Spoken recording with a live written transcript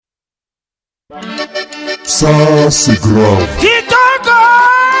Ça c'est grave. Kitoko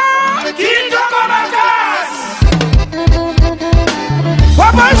Makas.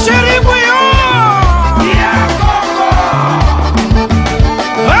 Papa chéri bouillon.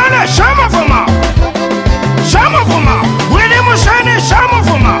 Voilà, chama fuma. Willy Mouchane, chama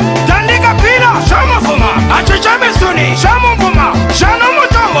fuma. Tandika Pila, chama fuma. Achichame Suni, chama fuma. Chano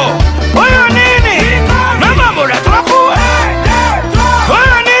Mutombo. Oyo nini? Mama mula twaku.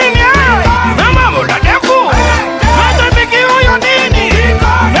 Oyo nini? Mama mula deku. Mata biki oyo nini?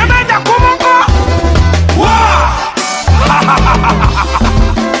 Nemenda kumoko. Waa.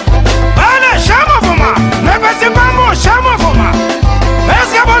 Voilà, chama fuma. Nebesi bambo, chama fuma.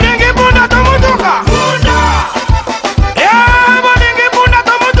 Eske bolingi bunda tomutuka.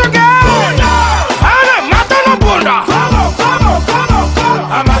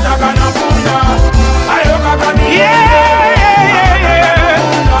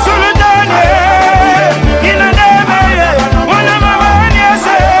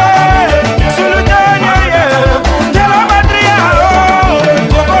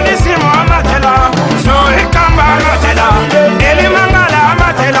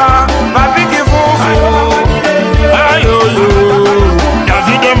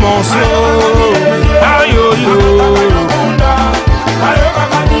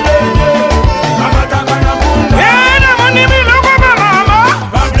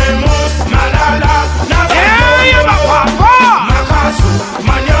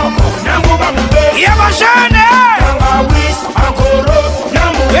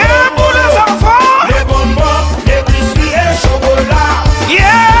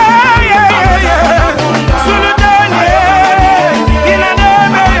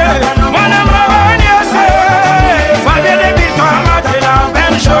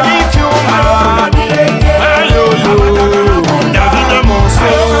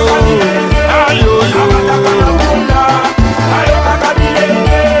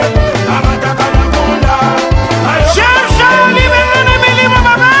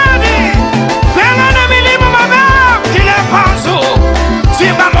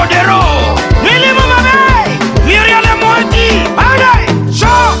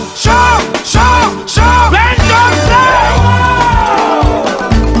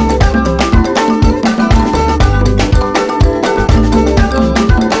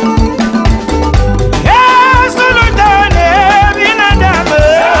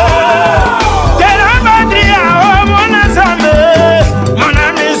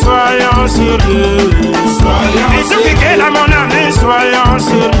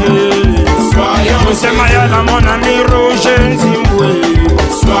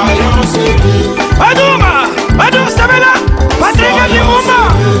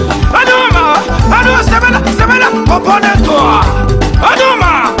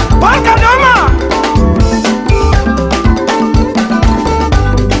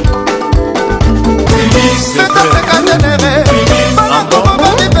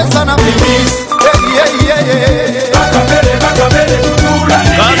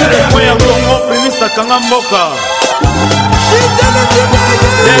 Mboka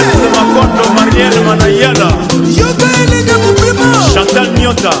Dance Makondo Marielle Manayala Chantal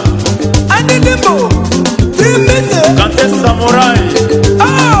Nyota Kante Samurai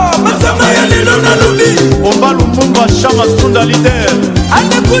Omba Lumumba Chama Sunda Leader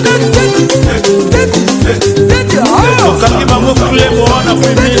Okaki Bango Klebo Wana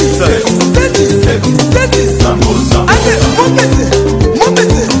Primis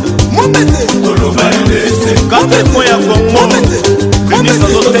Kante Moya Kongo Primis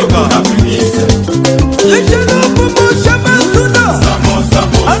Azoteka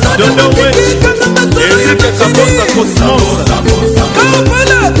Dodo Wech Eric Kabosa Cosmos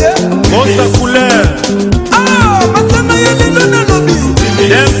Bosa Couleur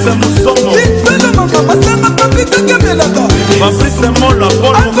Dance Musomo Fabrice Mola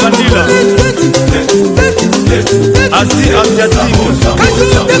Paul Mokandila Asi Asiatique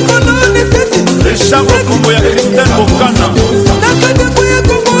Chavo Kombo ya Christelle Bokana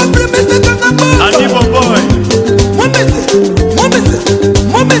Annie Boboy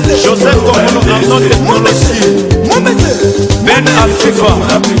Joseph Komolo Arnaud Technologie Ben Alfifa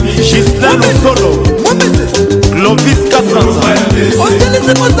Gislain Solo Clovis Kassanza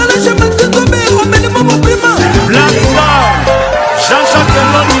Black Star Jean-Jacques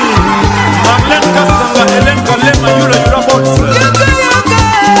Eloni Marlène Kassanga Hélène Kalema Yula Yura Box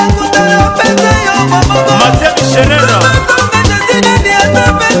Mathieu Michelera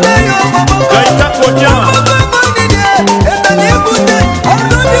Gaïta Kodia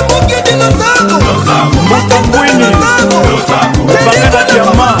Motambouini Bangana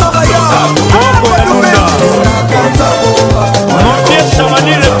Diama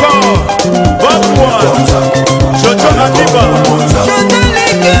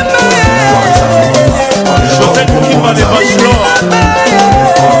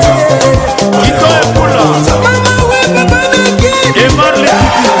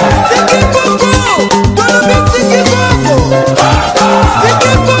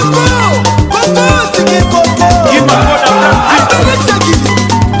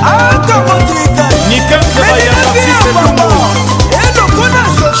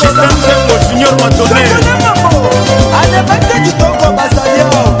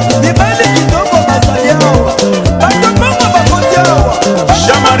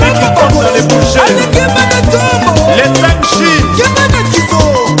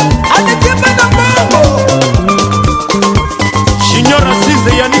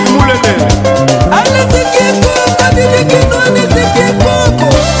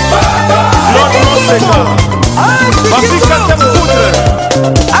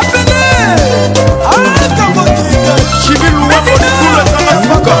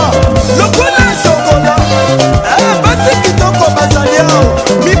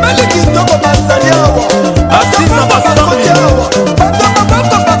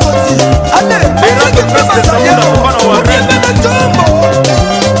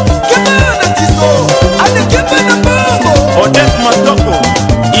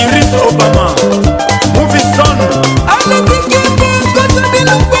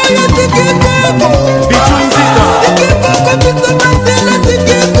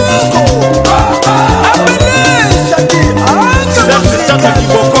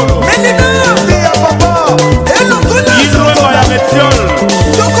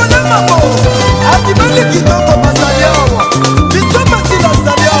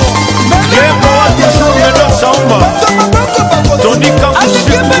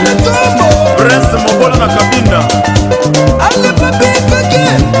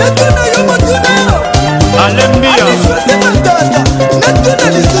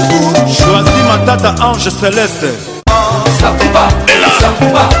Ange Céleste Supa,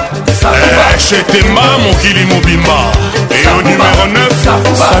 Supa, Supa. Chez Temba, Mokili Mobimba. Et au numéro 9,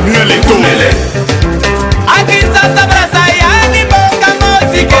 Samuel Eto.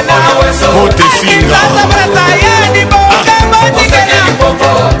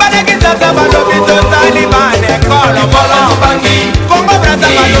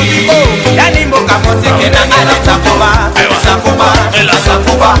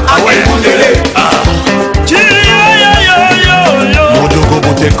 Modogo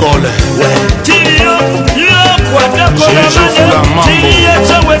Botekole.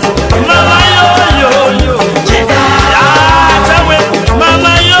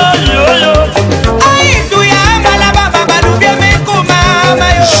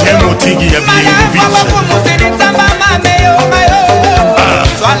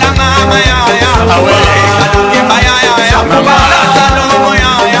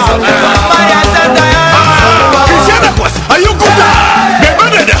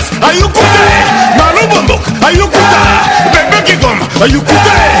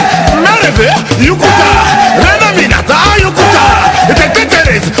 Ayukuta, Mereve, Yukuta, Renaminata, Ayukuta,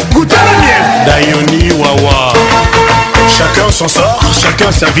 Teteteres, goûter le miel. Dayoni Wawa. Chacun son sort,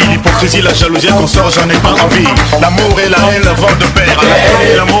 chacun sa vie. L'hypocrisie, la jalousie qu'on sort, j'en ai pas envie. L'amour et la haine vont de pair. La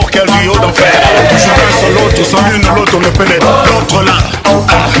haine et l'amour, quel duo d'enfer. Toujours un sur l'autre, sans l'une l'autre, on ne pénètre. L'autre là,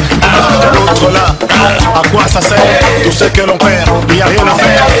 l'autre là, à quoi ça sert? Tout ce que l'on perd, il n'y a rien à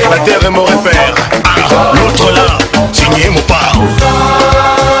faire. La terre est mon repère. L'autre là, signé mon pas.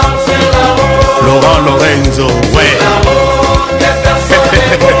 Laurent Lorenzo, ouais.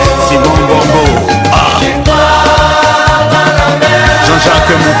 Simon Bombo,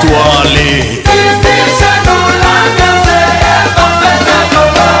 Jean-Jacques Moutoualé.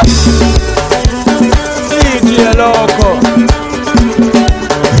 Locco.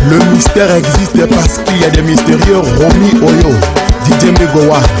 Le mystère existe parce qu'il y a des mystérieux. Romy Oyo, Didier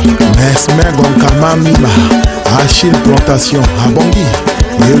Megowa, Mesmer Gonkama Mima, Achille Plantation, Abongi,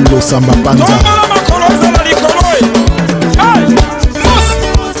 Yelo Samba Panza.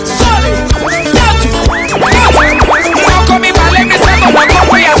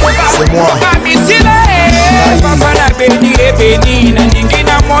 C'est moi. Beni e beni na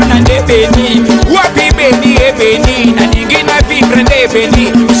ningina mona de beni wapi beni e beni na ningina vibre de beni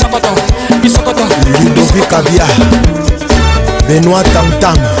Bisokoto Ludovic Avia, Benoît Tam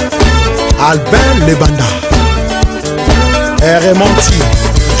Tam, Albin Lebanda, Remonti,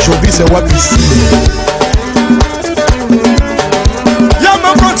 Jobi se wapi sile.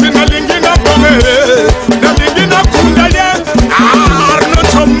 Yama kontina lingina pomere, na lingina kundalia, Arno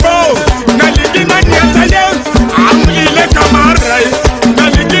Tombo, na lingina nyatalia.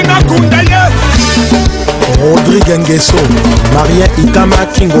 Rodrigue Nguesso, Marien Itama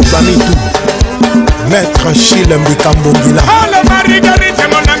Kingo Bamitou, Maître Chile Mbikambongila.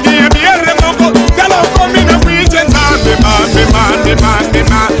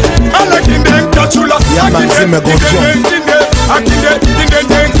 Ya Maxime Gonjon.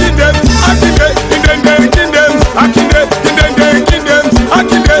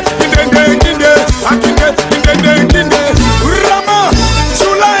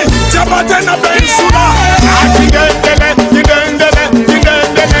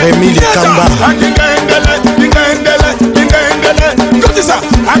 Rémi Likamba,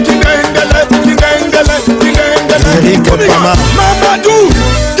 Eric Pama, Mamadou,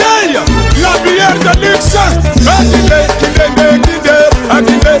 Gaïa, la bière de luxe.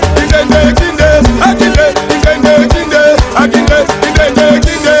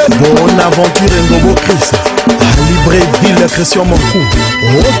 Bonne aventure Ngobo Chris, à Libreville, Christian Monkou,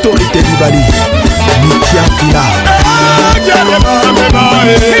 Autorité du Bali, Mikia Pila.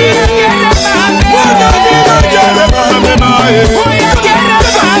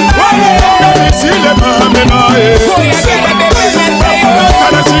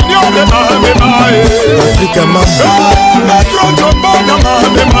 Afrique Mamba,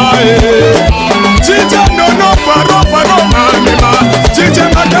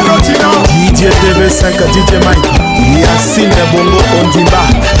 DJ TV5, DJ Mike, Yacine Bongo Ondimba,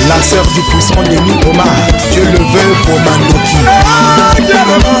 la sœur du puissant Némi Omar, Dieu le veut pour Mandoki.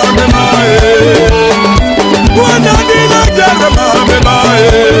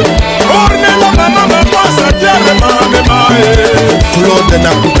 Claude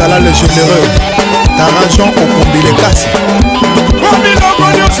Nakutala le généreux, Tarajan au combi les casses.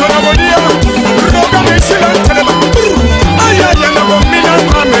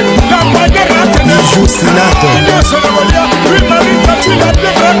 Bijou Sinat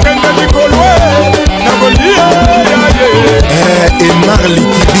et Marli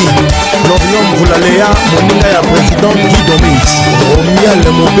Kibi, Florian Boulalea, moninga ya président Guy Domix, Romial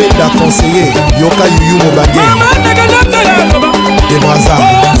Mobeda conseiller, Yoka Yuyu Mobagé, et Braza,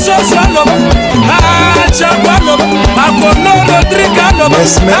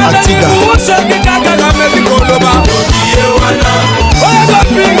 Mesme Atiga,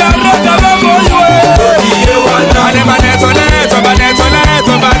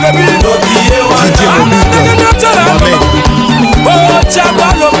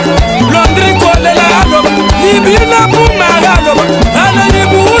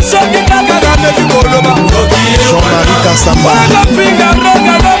 Jean-Marie Kassamba,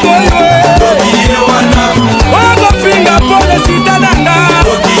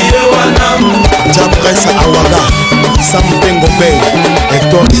 Japresse Awaga, Sampengo Bay,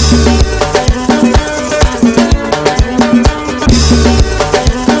 Hector.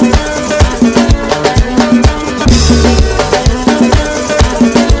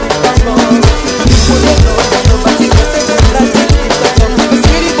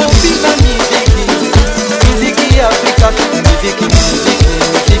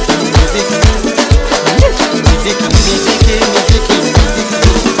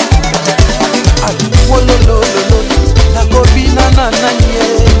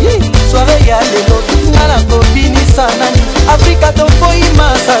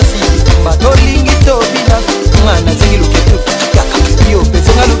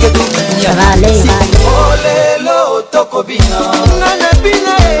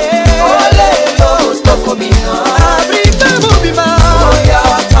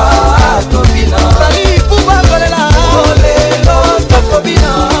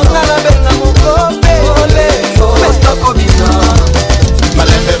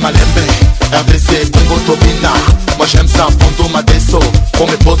 Moi j'aime ça, Ponto Madesso, pour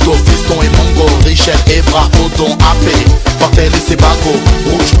mes potos, Fiston et Mongo, Richel, Evra, Odon, AP, Portel et Sebago,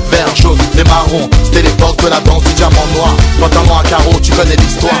 rouge, vert, jaune, les marrons, c'était l'époque de la danse du diamant noir, pantalon à carreaux, tu connais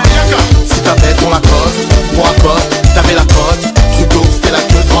l'histoire. Si t'avais ton Lacoste, pour un poste, t'avais la cote, Trudeau, c'était la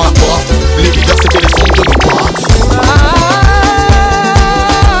queue devant la porte, les leaders c'était les sons de nos potes.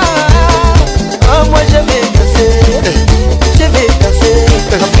 Moi je vais danser, je vais danser,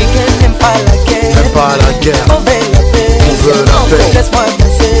 l'Africain n'aime pas la guerre, n'aime pas la guerre, on veut la paix, on veut la paix, laisse-moi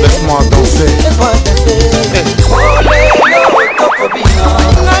danser, laisse-moi danser, laisse-moi danser. Olé, tokobina,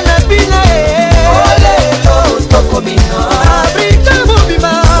 nana bina olé, tokobina, Afrika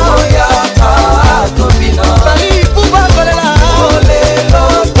mobima, oya, tokobina, bali pouba kolela, olé,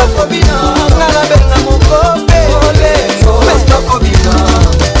 tokobina, nana benga mokobe, olé, tokobina.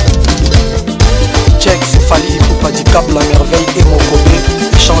 Check, c'est Fali pour pas du cap, la merveille et mon cobé,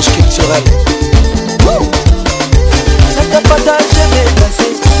 échange culturel. C'est pas d'âge, je vais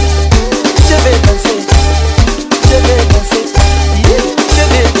danser, je vais danser, je vais danser, je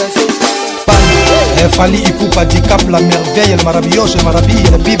vais danser. Fali Ipupa di Cap, la merveille, el maravilloso, el maravilla,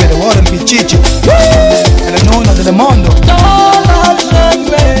 el pibe, el oro, el pichichi, el nona del mondo. Non,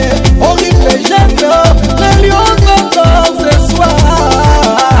 jamais, horrible jamais, les lions s'entendent ce soir.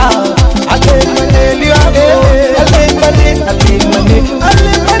 Allez, mané, liano, allez, mané, allez, mané,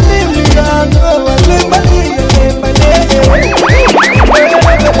 allez, mané, liano, allez, mané, allez, mané.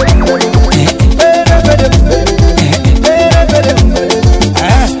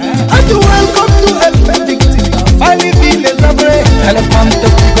 And welcome to El Benedictine, Fali Ville Zabre, el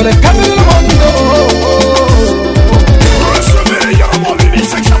fantástico del cambio del mundo.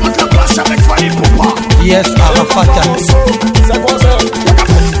 Yes, Arafat.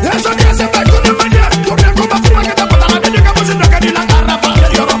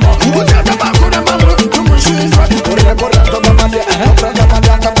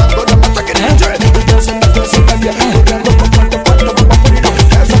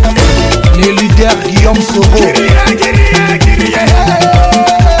 Le leader Guillaume Soro.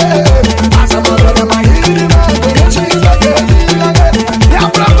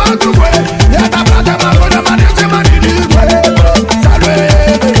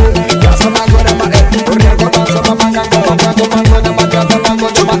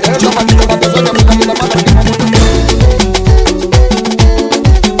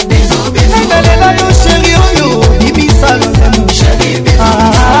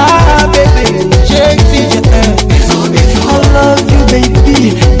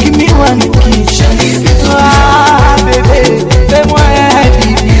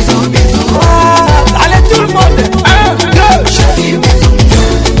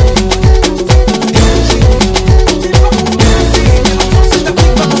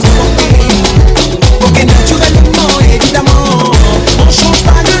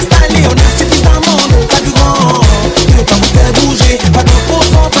 Pas de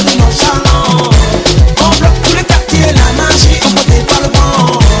pourcent, pas de non-chat.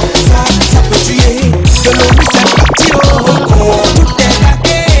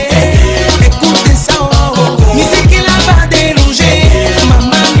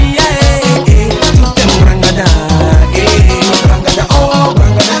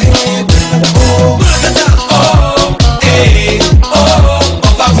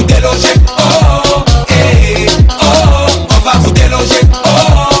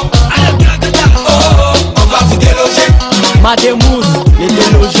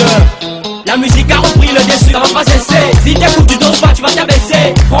 La musique a repris le dessus, ça va pas cesser. Si t'écoutes, tu danses pas, tu vas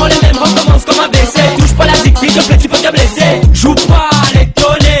t'abaisser. Prends les mêmes, recommence comme un BC. Touche pas la zig, s'il te plaît, tu peux te blesser. Joue pas les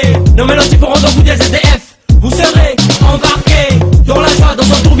tonner. Nos mélodies feront dans vous des SDF. Vous serez embarqués dans la joie, dans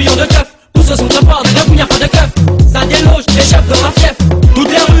un tourbillon de keufs. Tous se sont très forts, des neufs, pas de keufs. Ça déloge les chefs de la fief.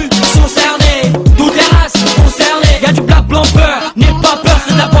 Toutes les rues sont cernées, toutes les races concernées. Y'a du black blanc peur, n'aie pas peur,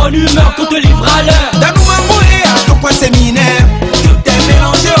 c'est de la bonne humeur qu'on te livre à l'heure. Dans nous m'embrouiller à ton point séminaire. Tout est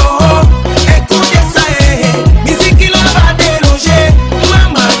mélangé, oh oh. Écoutez ça, eh eh. Musique il en va déloger.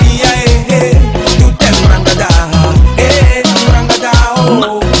 Mamma mia, eh eh. Tout est brangada, eh brangada,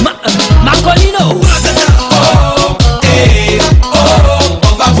 oh. Macolino. Oh, eh, oh,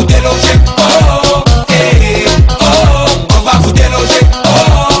 on va vous déloger. Oh, eh, oh, on va vous déloger. Oh,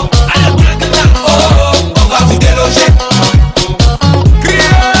 oh, on va vous déloger.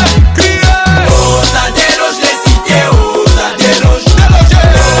 Criez, criez. Oh, ça déloge les cités. Oh, ça déloge, déloger.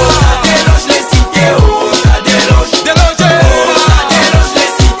 Oh, ça déloge les cités. Oh, ça déloge, déloger. Oh, ça déloge les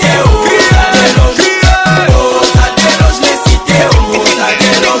cités. Oh, ça déloge, criez. Oh, ça déloge les cités. Oh, ça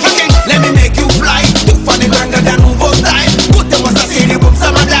déloge. Let me make you fly. Tout fan est brangada nouveau style. Écoutez-moi ça, c'est les boum ça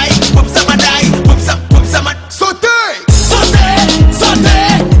madaille. Boum ça madaille. Boum ça madaille. Sautez. Sautez, sautez,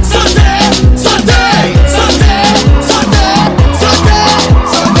 sautez, sautez, sautez, sautez,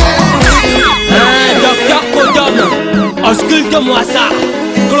 sautez. Docteur Kodom, ausculte-moi ça.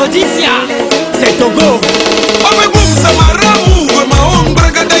 Claudicia, c'est Togo. Oh mais boum ça maramu. Ma on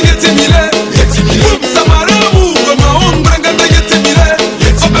brangada yetimile. Boum ça maramu. Ma on brangada yetimile.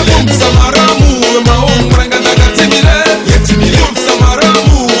 Oh mais boum ça maramu. Ma on brangada yetimile. Boum ça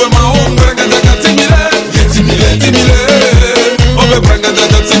maramu. Ma on brangada yetimile. Yetimile. Oh mais brangada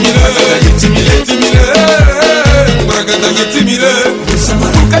yetimile. Yetimile. Brangada yetimile.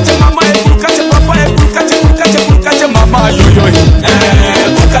 Pulkache mama e pulkache papa e pulkache mama yo yo.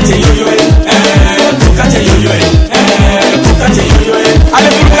 Pulkache yo yo. Pulkache yo yo. Pulkache yo yo. Ale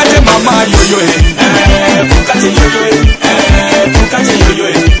pulkache mama yo yo. Pulkache yo yo. Pulkache yo yo.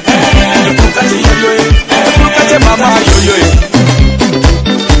 Pulkache yo yo. Pulkache mama yo yo.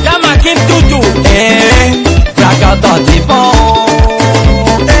 Yama Kim Tutu. Bragada devant.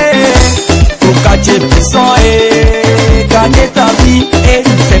 Pulkache puissant et gagner ta vie.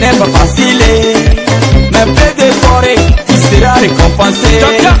 Ce n'est pas facile. Mais peu d'efforts, tu seras récompensé.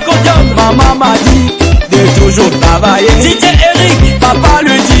 Docteur Kodom. Maman m'a dit de toujours travailler. DJ Eric. Papa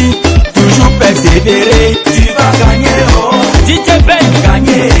le dit, toujours persévérer. Tu vas gagner, oh. DJ Ben.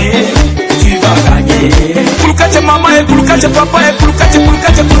 Gagner, tu vas gagner. Pulkache mama e pulkache papa e pulkache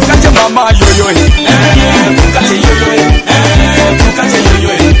mama yo yo. Pulkache yo yo. Pulkache yo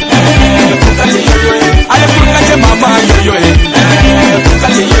yo. Pulkache yo yo. Ale pulkache mama yo yo.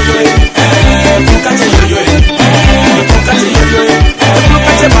 Pulkache yo yo. Pulkache yo yo. Pulkache yo yo.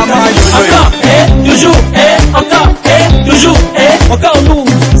 Pulkache mama yo yo. Encore et toujours et encore et toujours et encore nous.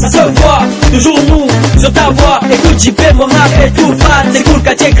 Ça se voit, toujours nous. Sur ta voix, écoute JP, mon rap est tout fan. C'est cool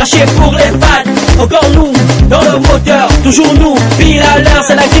qu'à craché pour les fans. Encore nous, dans le moteur, toujours nous. Pile à l'heure,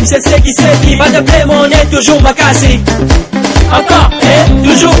 c'est la grippe, c'est ce qui sait qui va t'appeler mon nez, toujours ma cassée. Encore et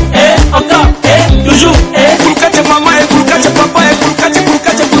toujours et encore et toujours et. Pulkache mama e pulkache papa e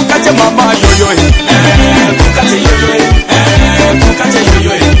pulkache mama yo yo. Pulkache yo yo. Pulkache yo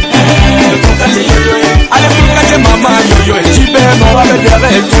yo. Pulkache yo yo. Ale pulkache mama yo yo. JP, mon rap est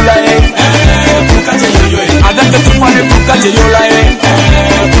derrière tout là. Pulkache yo yo. Avec tout le monde, pulkache yo là.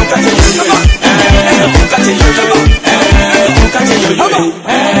 Pulkache yo yo. Pulkache yo yo. Pulkache yo yo.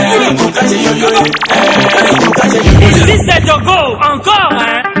 Pulkache yo yo. Pulkache yo yo. Ici c'est Togo, encore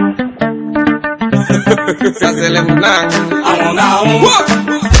hein. Ça c'est le mounang. Amonaou.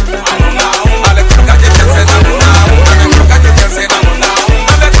 Ale pulkache c'est na mounang. Ale pulkache c'est na mounang.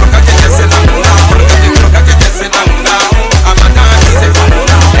 Ale pulkache c'est na mounang. Ale pulkache c'est na mounang. Amana c'est na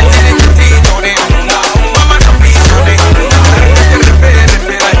mounang. Elle est petite on est mounang. Mama no please on est mounang.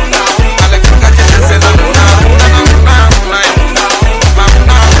 Ale pulkache c'est na mounang.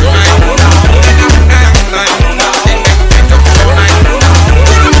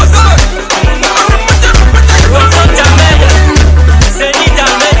 C'est ni ta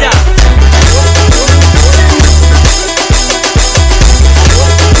mère.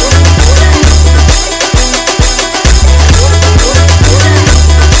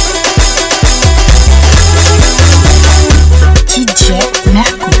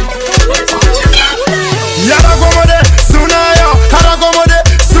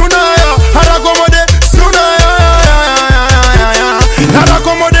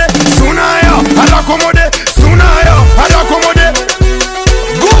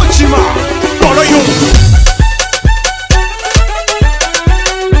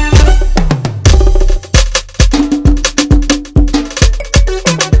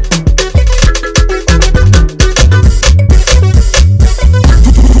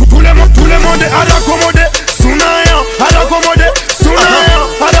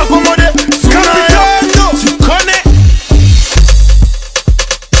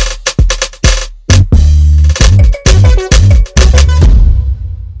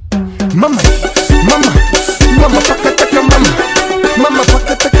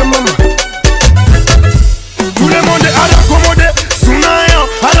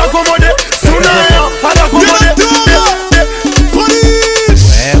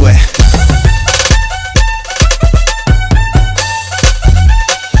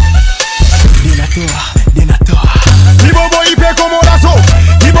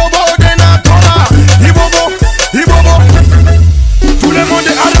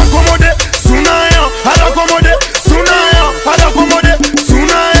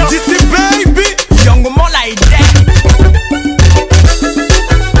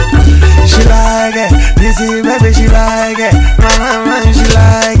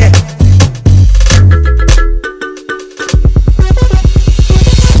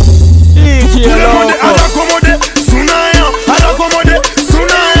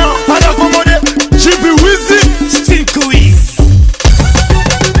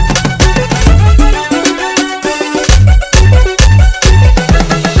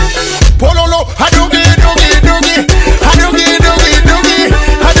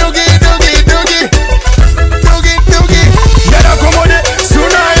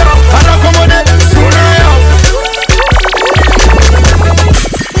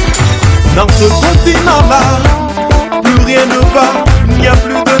 Dans ce continent-là, plus rien ne va, il n'y a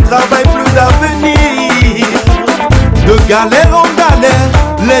plus de travail, plus d'avenir. De galère en galère,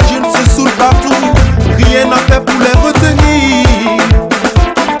 les jeunes se saoulent partout, rien n'a fait pour les retenir.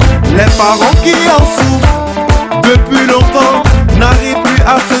 Les parents qui en souffrent depuis longtemps n'arrivent plus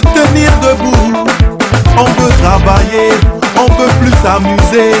à se tenir debout. On veut travailler, on veut plus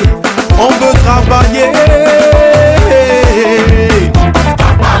s'amuser, on veut travailler.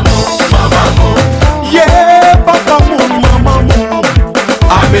 Papa mon, maman mon, yeah, papa mon, maman mon.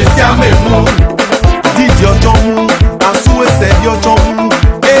 Amesia me mon, Didio John, Asou et Sedio John.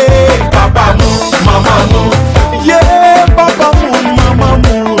 Eh, papa mon, maman mon, yeah, papa mon, maman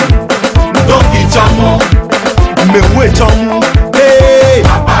mon. Doki John, me ouais John. Eh,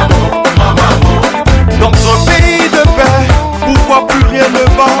 papa mon, maman mon. Dans un pays de paix, pourquoi plus rien ne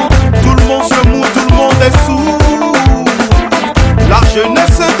va? Tout le monde se mou, tout le monde est sourd. La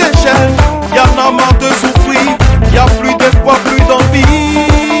jeunesse se déchaîne, y'en a marre de souffrir, y'a plus d'espoir, plus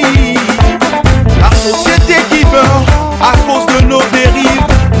d'envie. La société qui meurt à cause de nos dérives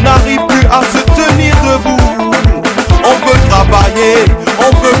n'arrive plus à se tenir debout. On veut travailler,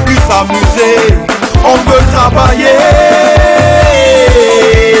 on veut plus s'amuser, on veut travailler.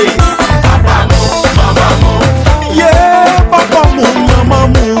 Papa mon, maman mon, yeah, papa mon, maman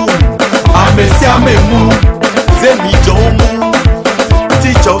mon. Amesi amemu, zemi jomu,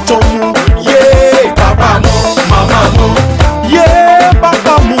 ticho jomu, yeah, papa mon, maman mon, yeah,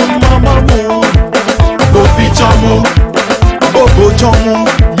 papa mon, maman mon. Bofi jomu, bobo jomu,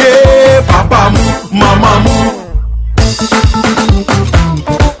 yeah, papa mon, maman mon.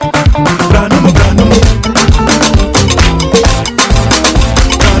 Branumu, branumu.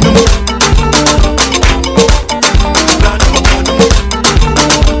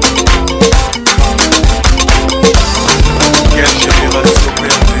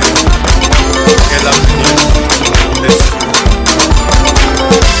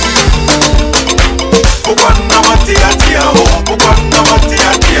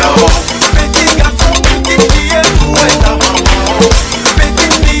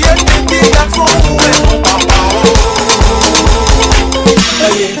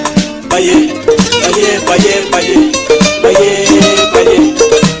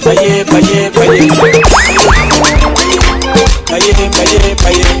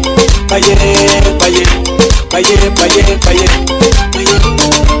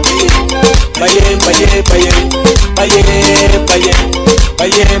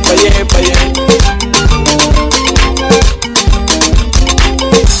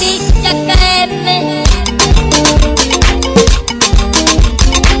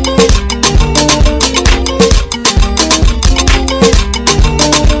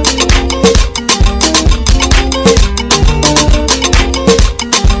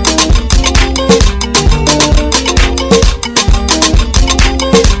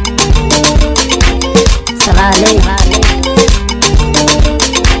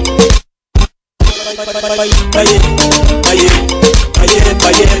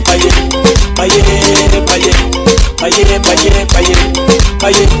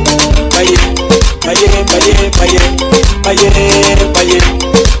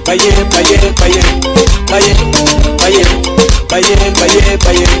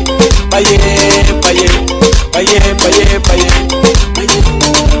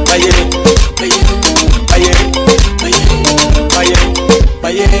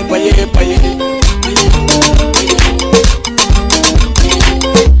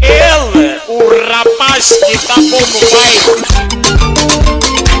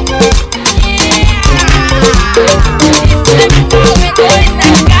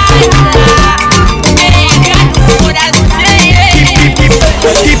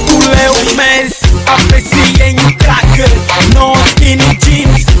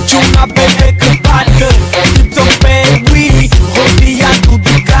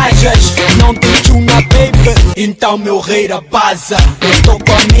 Então meu rei da baza, eu tô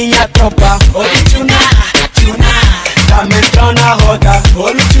com a minha tropa. Olha tchuna, tchuna, tá me entrando na roda.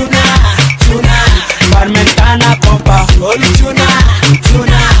 Olha tchuna, tchuna, vai me entrar na copa. Olha tchuna,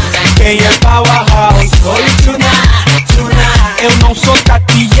 tchuna, quem é powerhouse? Olha tchuna, tchuna, eu não sou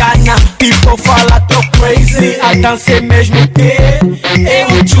Tatiana. People fala tô crazy, a dança é mesmo que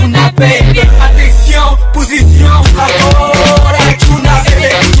eu tchuna baby. Atenção, posição agora. Tchuna baby,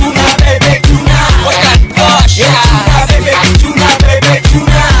 tchuna baby, tchuna. Tuna baby, tuna baby,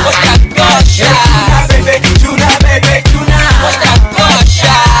 tuna. Tuna baby, tuna baby, tuna.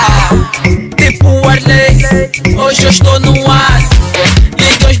 Tipo Arley, hoje eu estou no ar.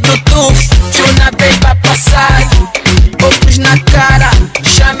 Liga os Bluetooth, tuna baby vai passar. Outros na cara,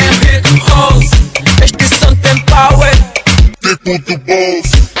 chamem Rick Roll.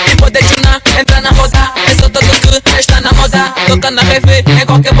 Tipo de tuna, entra na roda. É só todo que está na moda. Toca na rave, em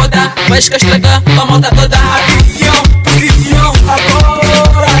qualquer boda. Vais que estraga a moda toda. Atenção, atenção,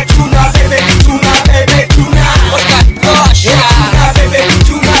 agora tuna, bebê, tuna. Oscar Tocha.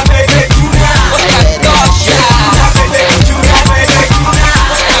 Tuna, bebê, tuna. Oscar Tocha.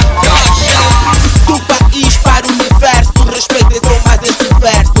 Do país para o universo, respeito e mais esse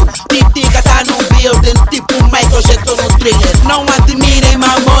verso. Titica tá no building, tipo Michael Jackson no thriller. Não admirem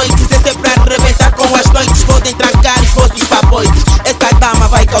mamoides, esse é pra arrebentar com as noites. Podem trancar os vossos papoides, essa dama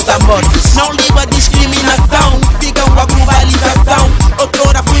vai causar mortes. Não ligo a discriminação, sigam a globalização.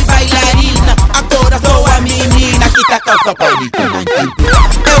 Outrora fui bailarina, agora sou a menina que tá causa política.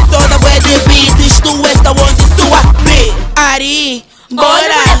 Eu sou da web de beats, tu és da onde sua B. Ari,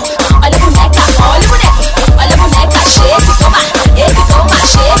 bora! Olha a boneca, olha a boneca. Olha a boneca, shake, toma. Ele toma,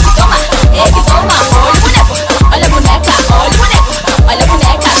 shake, toma. Ele toma, olha o boneco. Olha a boneca, olha o boneco. Olha a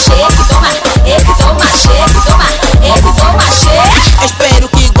boneca, shake, toma. Ele toma, shake, toma. Ele toma, shake. Espero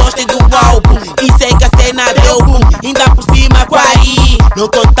que gostem do álbum e sei que a cena deu boom. Ainda por cima, Quari. Não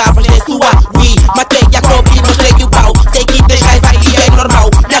contava de sua Wii. Matei a copa e mostrei o pau. Sei que tens raiva e é normal.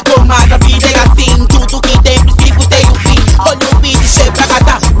 Minha comadre, a vida é assim. Tudo que tem princípio tem um fim. Olha o bicho, cheio pra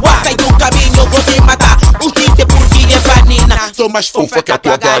catar. Sai do caminho, vou te matar. O disse porque é vanina. Sou mais fofa que a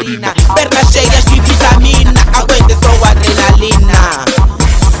tua garina. Pernas cheias de vitamina. Aguenta só adrenalina.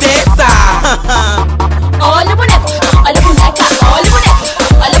 Cessa. Olha o boneco, olha a boneca, olha o boneco.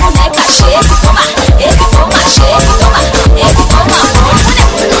 Olha a boneca, shake, toma. Ele toma, shake, toma. Ele toma, olha o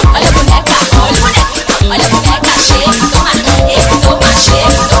boneco. Olha a boneca, olha o boneco. Olha a boneca, shake, toma. Ele toma,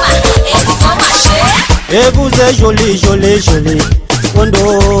 shake, toma. Ele toma, shake. Et vous êtes jolie, jolie, jolie.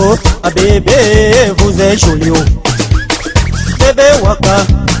 Wando, a bébé, vous êtes jolie. Bébé waka,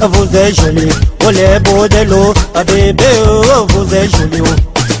 vous êtes jolie. Olé bodelo, a bébé, vous êtes jolie.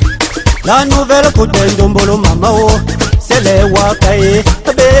 La nouvelle coutelle d'Ombolo Mamao, c'est les wakae,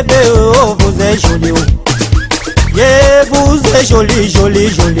 bébé, vous êtes jolie. Yeah, vous êtes jolie,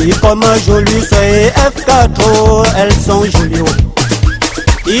 jolie, jolie. Comme jolie, c'est F4, elles sont jolies.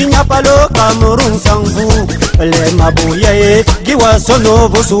 Il n'y a pas le Cameroun sans vous. Les mabouillés, Giwasono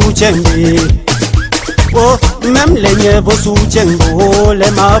vous soutiennent. Oh, même les niais vous soutiennent. Oh, les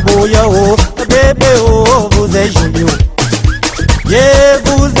mabouillés, oh, bébé, oh, vous êtes jolis. Yeah,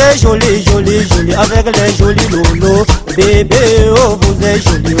 vous êtes jolis, jolis, jolis. Avec les jolis lolos, bébé, oh, vous êtes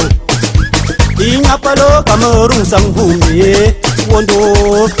jolis. Il n'y a pas le Cameroun sans vous. Mais,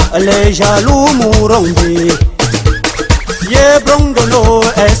 Wando, les jaloux mourront. Yeah, Brongolo,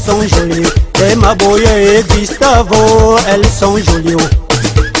 elles sont jolies. Les Maboye et Gustavo, elles sont jolies.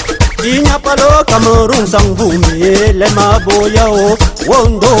 Il n'y a pas le Cameroun sans vous, mais les Maboye, oh,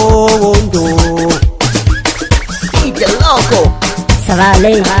 Wondo, Wondo. DJ Locco, ça va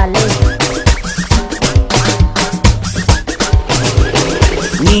aller,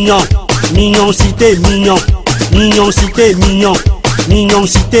 Mignon, mignon cité, mignon. Mignon cité, mignon. Mignon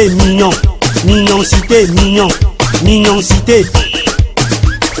cité, mignon. Mignon cité, mignon. Mignon cité.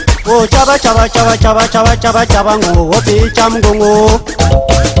 Oh chaba chaba chaba chaba chaba chaba chaba ngo opi cham gongo.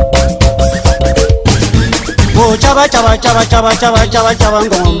 Oh chaba chaba chaba chaba chaba chaba chaba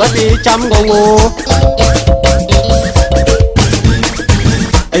ngo opi cham gongo.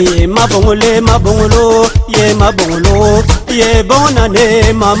 Ye ma bongolo, ye ma bongolo, ye bon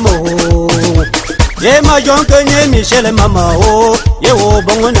année mamo. Ye ma jonque nye Michel mama oh, ye o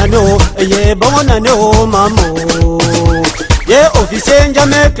bon année oh, ye bon année oh mamo. Ye officier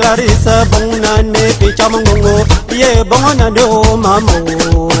njame Clarisse bon année pichamongo, ye bon année oh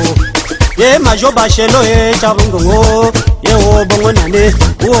mamo. Ye ma jo bachelo ye chabongo, ye o bon année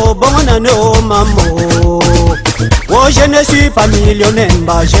oh mamo. Oh je ne suis pas millionnaire,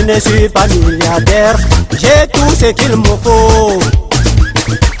 je ne suis pas milliardaire, j'ai tout ce qu'il me faut.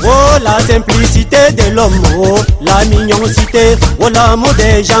 Oh la simplicité de l'homme, oh la mignoncité, oh l'amour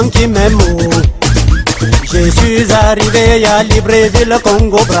des gens qui m'aiment. Oh. Je suis arrivé à Libreville,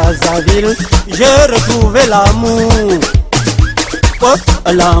 Congo, Brazzaville, j'ai retrouvé l'amour. Oh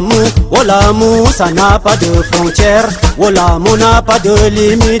l'amour, ça n'a pas de frontières, oh l'amour n'a pas de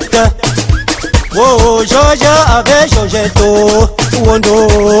limite. Oh Georges avec Georgetto, Wondo,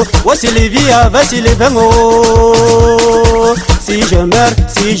 oh Sylvie avec Sylvain, oh si je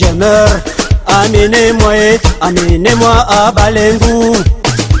meurs, amenez-moi à Balengou.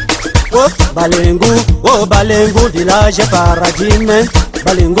 Oh Balengou, village paradis,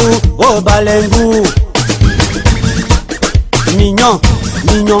 oh Balengou. Mignon,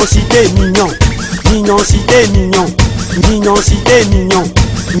 mignoncité, mignon, mignoncité, mignon, mignoncité, mignon,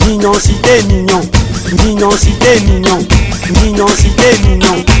 mignoncité, mignon, mignoncité, mignon. Mignon si t'es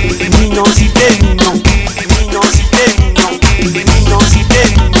mignon, mignon si t'es mignon, mignon si t'es mignon, mignon si t'es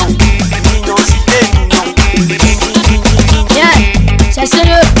mignon, mignon si t'es mignon. Yeah, c'est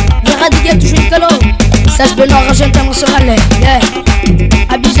sérieux, le radiguet toujours une colo. Sache que non, rajoute un morceau malais. Yeah,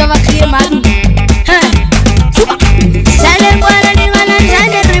 Abidjan va crier Malou. Hein, Supa. J'allais voir la ningana,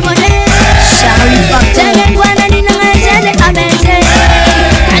 j'allais remonter. Charlie Pop, j'allais voir la ningana, j'allais abaisser.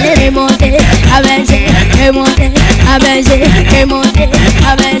 Allez remonter, abaisser, remonter, abaisser, remonter,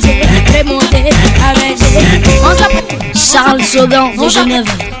 abaisser, remonter, abaisser. On s'appelle Charles Sogan de Genève.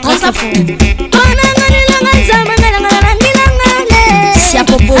 On s'appelle.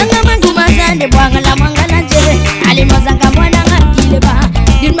 Siapopo angamangu mazande bwangala mangala jere ali mazanga mwana ngakile ba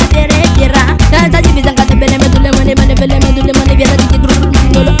dirma tere kira tata jibizanga tebele medule mane mane bele medule mane biara dikidru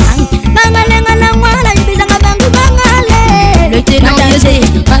ngolo ang bangalenga ngwala jibizanga bangu bangale le tenant yese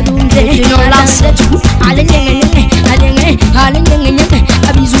madumze tenant lance ale ngenge ale ngenge ale ngenge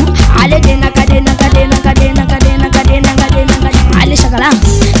abizu ale dena kadena kadena kadena kadena kadena kadena ale shagalang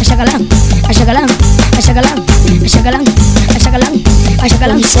shagalang shagalang shagalang shagalang shagalang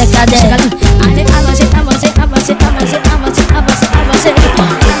Achagalang, c'est cadet. Allez, avancez, avancez, avancez, avancez, avancez, avancez, avancez.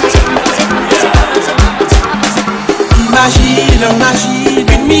 Imagine, imagine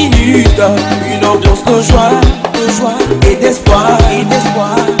une minute, une ambiance de joie et d'espoir,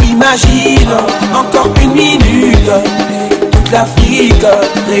 Imagine encore une minute, toute l'Afrique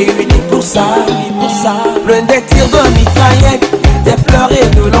réunie pour ça, plein des tirs de mitraillettes, des pleurs et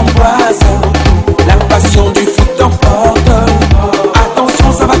de l'angoisse. La passion du foot t'emporte.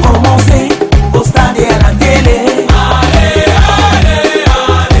 Attention, ça va commencer au stade et à la télé. Allez, allez,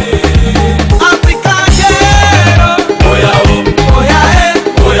 allez. Africa, yeah. Oya, oya,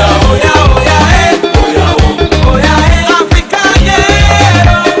 oya, oya, oya, oya, oya, Africa,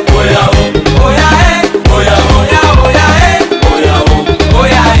 yeah. Oya, oya, oya, oya, oya, oya,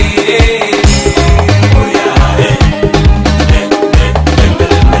 oya,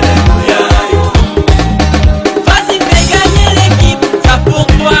 Vas-y, fais gagner l'équipe, ça pour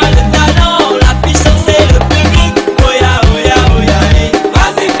toi le talent, la puissance et le public. Oya, oya, oya,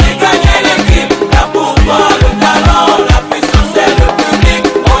 Vas-y, fais gagner l'équipe, ça pour toi le talent, la puissance et le public.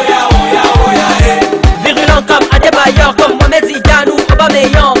 Oya, oya, oya, Virulent comme Adebayor, comme Mohamed Zidane ou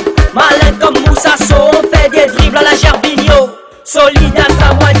Aubameyang. Malin comme Moussa Sow, on fait des dribbles à la Gervinho. Solide à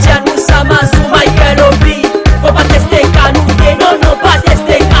Samoa Moussa Mazou, Michael Obi. Faut pas tester Kanouté, non, non, pas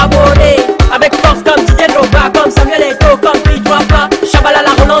tester Kabore. Avec force comme Didier Drogba, comme Samuel Eto'o, comme Pitwapa. Chabala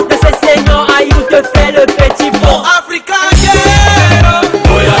la relance de ses seigneurs, Ayou te fait le petit oh Africa, yeah.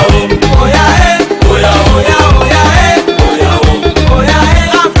 Oya, oya, oya, oya, oya, oya, oya,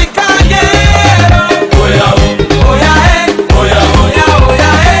 Africa, yeah. Oya, oya, oya, oya,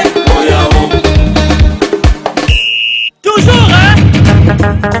 oya, oya. Toujours, hein?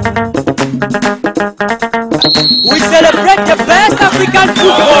 We celebrate the best African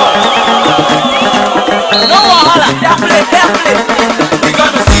football. No wahala, fair play, fair play. We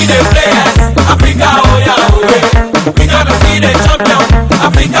gonna see the players, Africa, oya, oya. We gonna see the champion,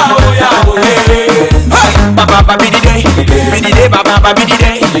 Africa, oya, oya. Hey, baba, bidi day, baba, bidi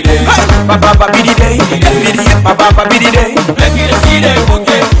day. Hey, baba, bidi day, baba, bidi day. Let me see the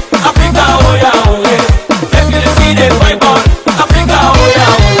bouquet, Africa, oya, oya. Let me see the white ball, Africa, oya,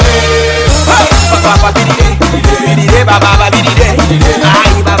 oya. Hey, baba, bidi day, baba, bidi day.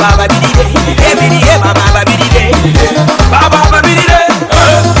 Ay, baba, bidi day, baba, bidi day. Baba, bidi day,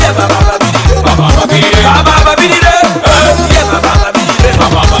 yeah, baba, bidi day, baba, bidi day, baba, bidi day, yeah, baba, bidi day,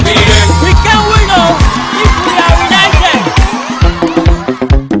 baba, bidi day. We can win all if we are united.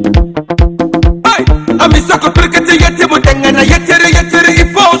 Hey, amisa ko perkete yete mutengana yetere il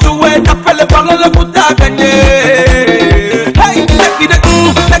faut jouer n'appelle par le bout à gagner. Hey, make it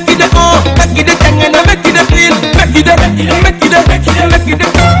tengana, make it feel, make it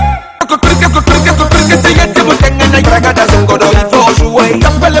ko perkete yete mutengana ragada zongodo il faut jouer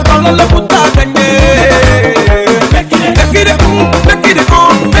n'appelle par le bout à gagner. Make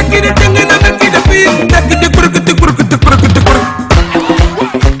it tengana, make it feel, make it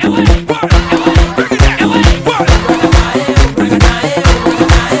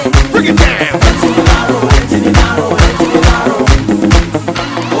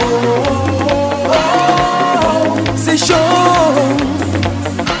C'est chaud.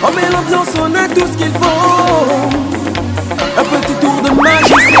 On met l'ambiance, on a tout ce qu'il faut. Un petit tour de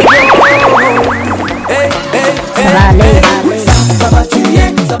magie, c'est bon. Hey, hey, hey, ça va tuer,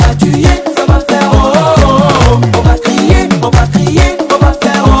 ça va tuer, ça va faire oh, oh, oh. On va crier, on va crier, on va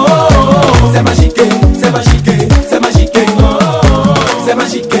faire oh, oh, oh. C'est magique, c'est magique, c'est magique oh, oh, oh. C'est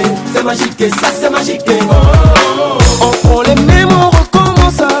magique, ça c'est magique oh, oh, oh. On prend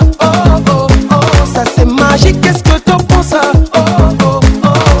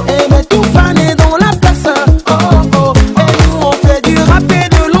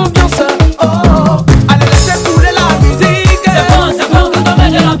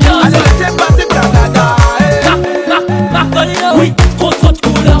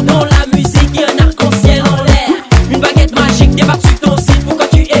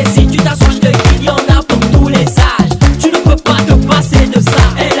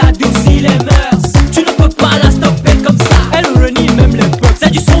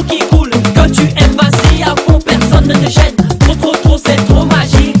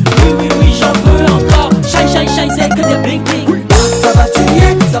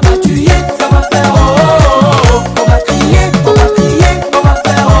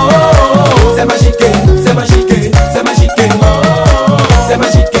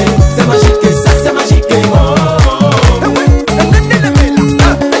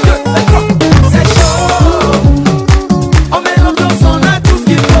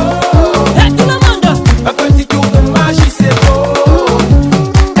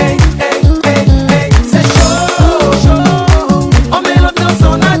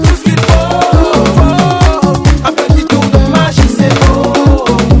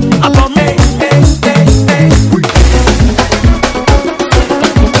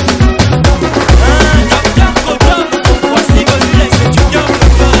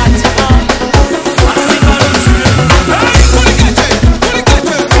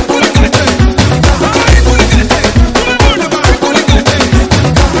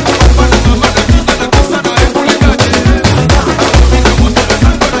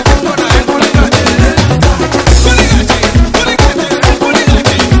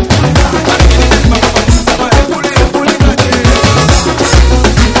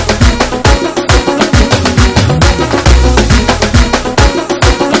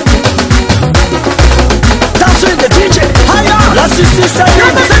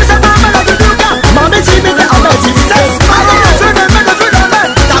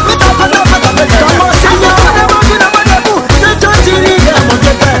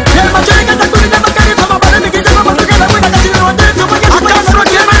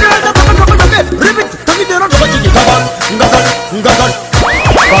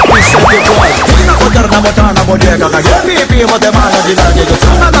che pipi mo te mano di laghi che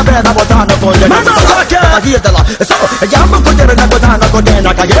sono una bella botana con le mani la chiedela so chiamo con te la botana con te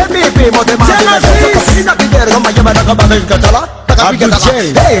na che pipi mo te mano di laghi che come io me la come il catala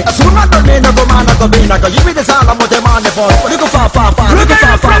hey sono una mena con mano con bina che io mi de sala mo te mano for dico fa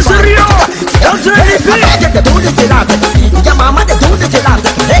che tu di gelate ya mamma de tu di gelate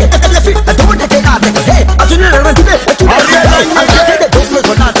hey la fi tu di gelate hey a tu ne la ti e tu de tu di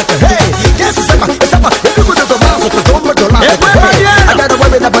gelate hey yes sama tu go to maso to come to la I got away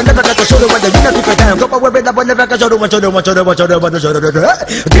with the band that I show you when the unity for them go away with the band that I show you what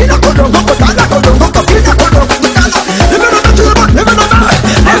Dina con go tala con go pina con go tala never know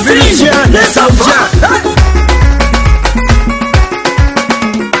Africain les enfants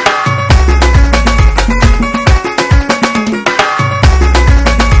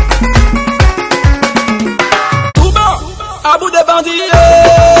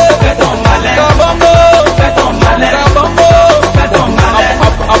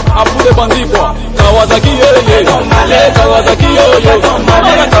Kawasaki Kawasaki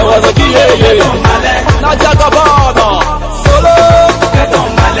Kawasaki Nadia Kabana Solo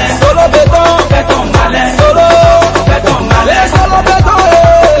Solo béton Solo béton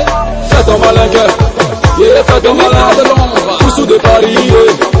Fais ton malin fais ton malin de l'ombre Poussou de Paris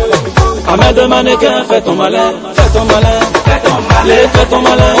Amène de mannequin, fais ton malin Fais ton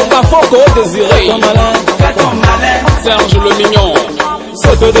malin Kafonko désiré Fais ton malin Serge le mignon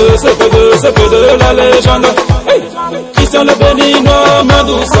c'est peu de la légende. Hey. Christian le Béninois,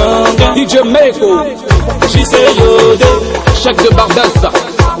 Madou Sanguin, DJ Meko, JC Yodé, Chèque de Bardassa,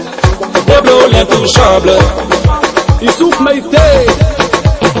 Deblo l'intouchable, Issouf Meïté,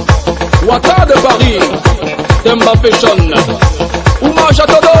 Ouattara de Paris, Demba Fashion, Ouma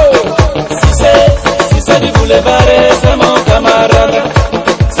Chatodo. Si c'est du boulet barré, c'est mon camarade.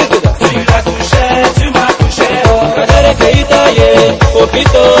 Tu l'as touché, tu m'as touché. Kadere Keitaye,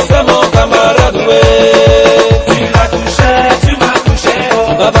 Popito, c'est mon camarade. Tu l'as touché, tu m'as touché.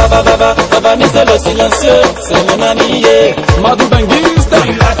 Baba, ni c'est le silencieux, c'est mon ami. Madou Benguiste.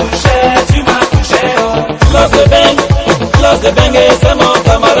 Tu l'as touché, tu m'as touché. Classe de Bengue, c'est mon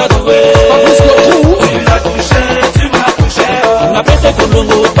camarade. Tu l'as touché, tu m'as touché. Napete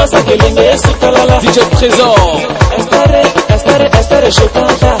Kulungu, passe à Kelingue, Soukalala. DJ Trésor. Estare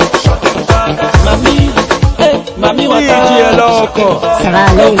Chopanta. Mami Wata. DJ Locco. Ça va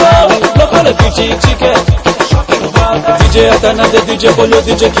aller. Locco le petit chicken. DJ Atana de DJ Polo,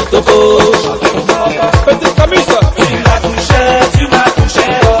 DJ Kitoko. Petite Camisa. Tu l'as touché, tu m'as touché.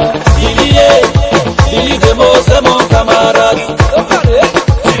 Billy Demo, c'est mon camarade.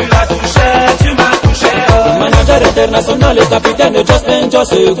 Tu l'as touché, tu m'as touché. Manager international et capitaine Justin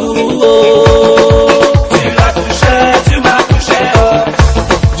Jossegou. Tu l'as touché, tu m'as touché.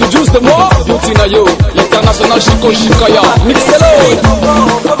 Juice de moi, Beauty Nayo, l'international Chico Chikaya, Mixelo.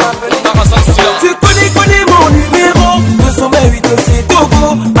 Tu connais mon numéro, 208 c'est Togo.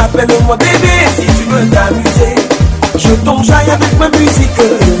 Appelle-moi bébé si tu veux t'amuser. Je t'enjaille avec ma musique,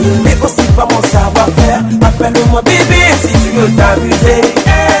 mais aussi pas mon savoir-faire. Appelle-moi bébé si tu veux t'amuser.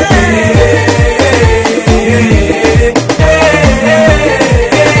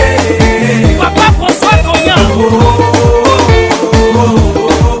 Papa François Cognac.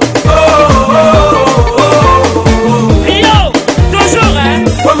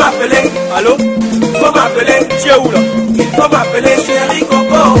 Faut m'appeler, allô? Faut m'appeler, tu es où là? Il faut m'appeler chéri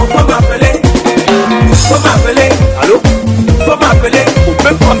Coco, faut m'appeler, allô? Faut m'appeler, faut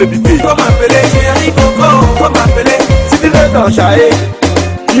même pas me piper. Faut m'appeler chéri Coco, faut m'appeler. Si tu veux t'enchaîner,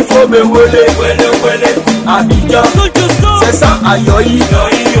 il faut me wele. Abidjan, c'est ça à Yoyi,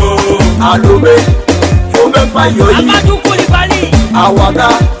 à Lomé, faut même pas Yoyi. Amadou Koulibaly, à Ouaga,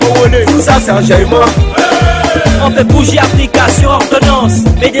 faut wele. Tout ça c'est enchaînement. On fait bouger application, ordonnance.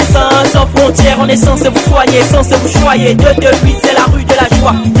 Médecins sans frontières, on est censé vous soigner, censé vous choyer. 228, c'est la rue de la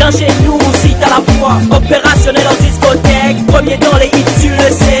joie. Viens chez nous si t'as la foi. Opérationnel en discothèque, premier dans les hits, tu le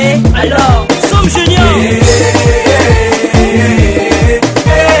sais. Alors, Soum Junior.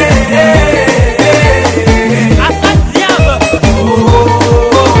 Assad Diab.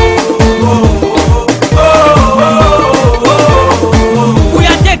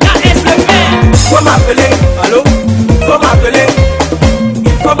 Kouyaté KS le maire. Faut m'appeler, allô? Faut m'appeler,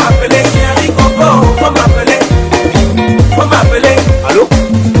 il faut m'appeler chéri Coco, faut m'appeler, allô?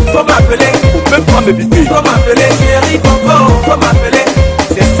 Faut m'appeler, faut même pas me piper. Faut m'appeler chéri Coco, faut m'appeler.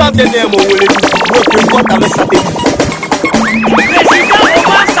 C'est ça dernier mot, le plus gros avec sa tête. Président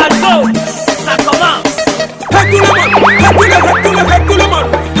Omar Salso, ça commence. Hey tout le monde, hey tout le monde, hey tout le monde,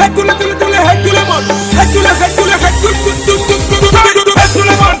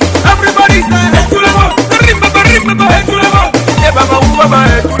 everybody say hey tout le monde, rimba,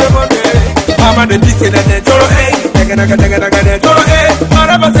 betise na ne toro tengena toro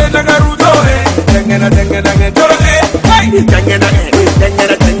maraba se na garuto tengena toro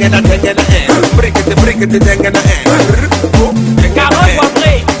tengena break it tengena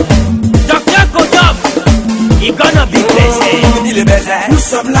Docteur Kodom, il gonna be blessé. Il est baisé, nous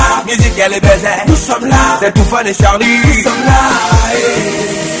sommes là. Musique elle est baisé, nous sommes là. C'est tout fan et Charlie, nous sommes là.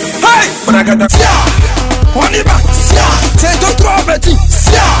 Hey, Bragada, on y va, c'est ton trop petit.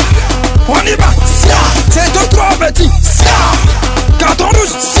 On y va, c'est ton trop petit. Carton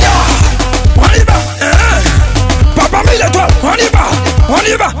rouge, on y va. Papa mille étoiles, on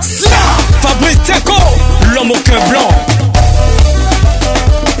y va. Fabrice Teco, l'homme au cœur blanc.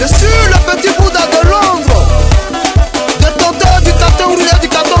 Je suis le petit Bouddha de Londres, détenteur du carton rouge et du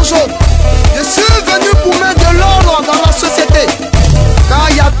carton jaune. Je suis venu pour mettre de l'ordre dans la société, car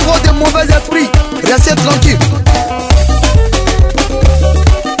il y a trop de mauvais esprits. Restez tranquille.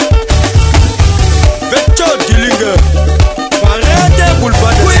 Vetcho Dillinger, arrêtez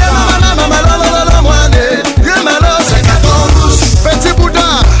boulevard de Petit Bouddha,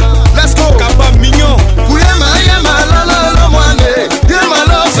 let's go. Kaba mignon.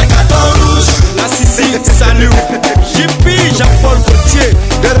 La Sicile, salut. Jippy, Jean-Paul Gaultier.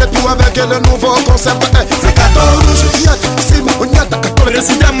 De retour avec le nouveau concept. C'est 14.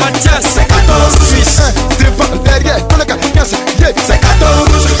 Président Mathias, c'est 14. Suisse. Devant, derrière, c'est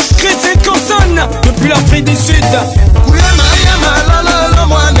 14. Chrétien Consonne, depuis l'Afrique du Sud.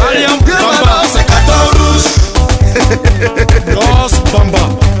 Mariam Bamba, c'est 14. Grosse Bamba.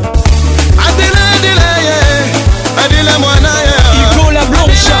 Adila Moana, Igo la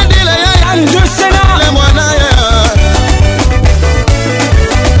Blanche, Anne de Sénat,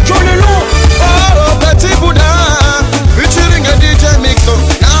 John Long, oh, Petit Bouddha, featuring a DJ Mixo,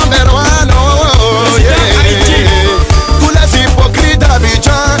 number one, oh, yeah. Tous les hypocrites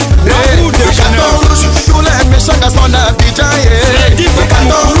d'Abidjan, tous les méchants garçons d'Abidjan,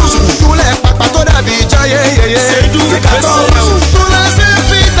 tous les papatos d'Abidjan, tous les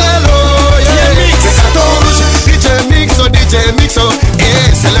DJ Mixo,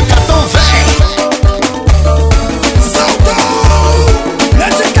 et c'est le carton vert.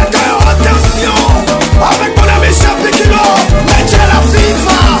 L'indicateur, attention, avec mon ami Chapikilo, mettez la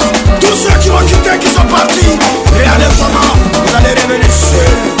FIFA. Tous ceux qui ont quitté, qui sont partis, regardez comment vous allez revenir sur.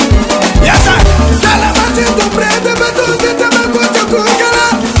 Yes,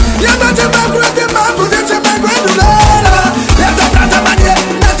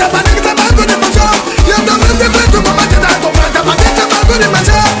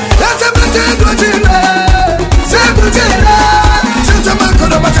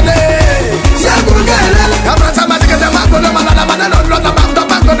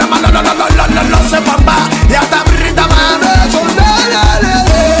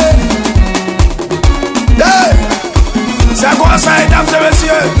 c'est quoi ça, mesdames et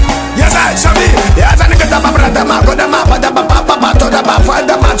messieurs? Yes, Chabi. Yes, I need to have a brother, man. Go to my papa, to the papa,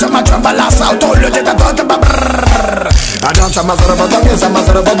 the man, my trouble, la sauto, le de the daughter, I don't have my sort of a dog, yes, I'm a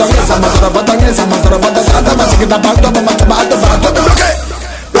sort of a dog, yes, I'm a sort of a dog, yes, I'm a sort of a dog, I'm a sort of a dog, I'm a sort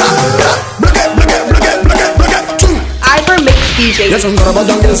Mix DJ. Yes, I'm sort of a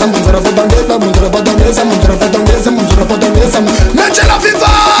dog, yes, I'm a sort of a dog, yes, I'm a sort of a dog, yes, I'm a sort of a dog, yes, I'm a sort of a dog, yes, I'm a Mettez la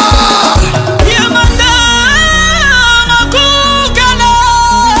FIFA!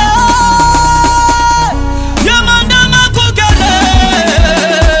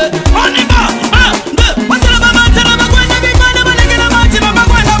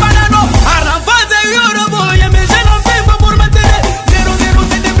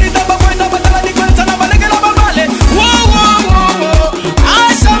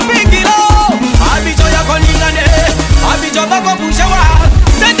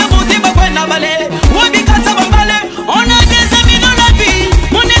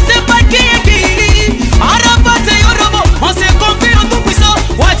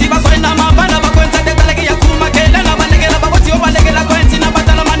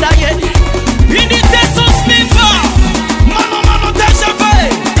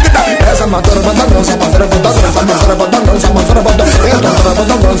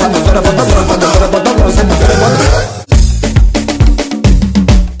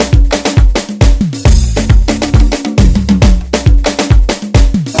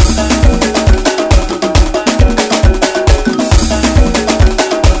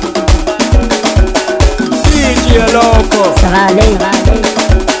 Locco. Ça va aller,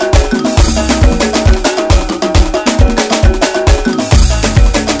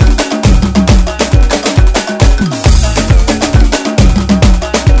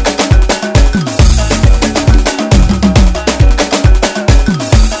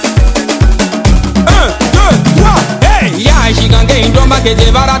 ke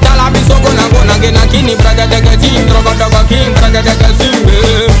je varata la bisongo na gona ke na kini braga daga jim droga daga kim braga daga simbe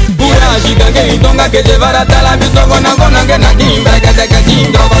pura shigange itonga ke je varata la bisongo na gona ke na kim braga daga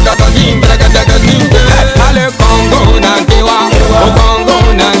jim droga daga kim braga daga simbe ale Congo na kewa o Congo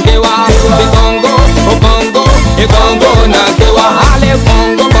na kewa de Congo o Congo e Congo na kewa ale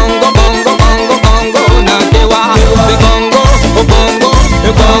Congo Congo Congo Congo Congo na kewa de Congo o Congo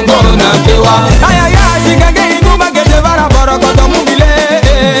e Congo na kewa ay ay ay shigange itonga ke je vara borokoto mubile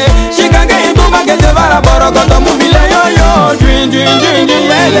shigange itonga ke je vara borokoto mubile yo yo dream dream dream dream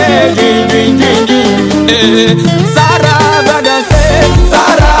yele dream dream dream dream Sarah va danser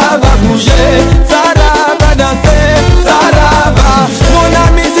Sarah va bouger Sarah va danser Sarah va mon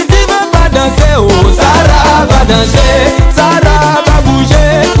ami si tu veux pas danser oh Sarah va danser Sarah va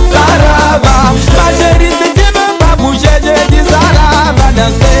bouger Sarah va ma chérie si tu veux pas bouger je dis Sarah va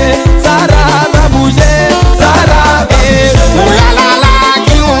danser Sarah va bouger Sarah oh la la la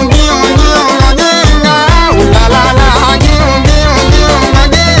gion gion gion dinga oh la la la gion gion gion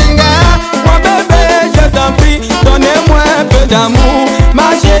dinga mon bébé je t'en prie donnez-moi un peu d'amour ma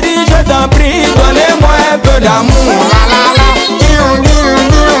chérie je t'en prie donnez-moi un peu d'amour oh la la la gion gion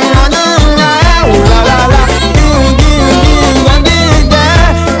gion dinga oh la la la gion gion gion dinga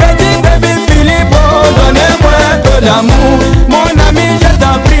petit bébé Philippe donnez-moi un peu d'amour mon ami je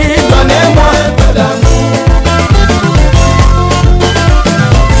t'en prie donnez-moi un peu d'amour.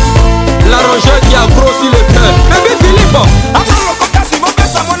 La Roger qui a grossi le cœur. Bébé Philippe, après le coca, si mon père,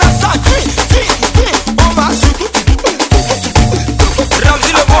 ça m'en a ça. On va sur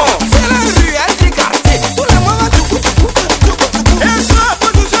Ramzi le bon. C'est la rue, elle dit quartier. Tout le monde va tout. Et ça,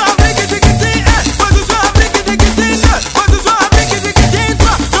 position avec étiqueté. Position avec étiqueté. Position avec étiqueté.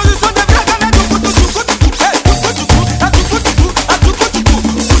 Position de blague à la tout.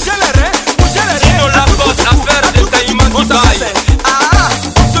 Bougez les reins. Sinon la bosse, affaire de taillement du taille.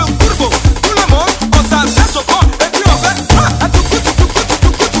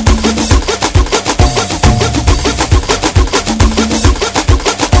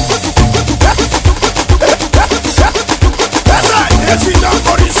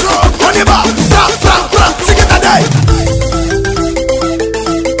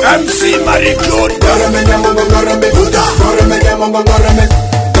 MC Marie-Claude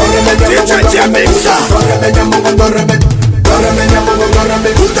DJ Jamixa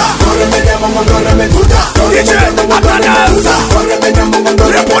DJ Atanasa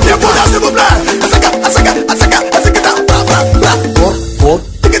répondez Bouddha s'il vous plaît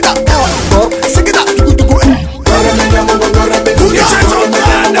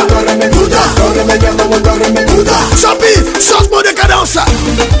changement de cadence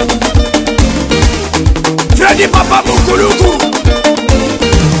Freddy Papa Mukuluku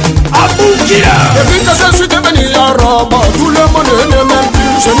Aboukila. Depuis que je suis devenu un robot, tout le monde ne m'aime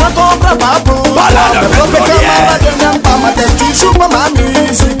plus. Je ne comprends pas pourquoi. Mes camarades n'aiment pas ma tête, tu joues pas ma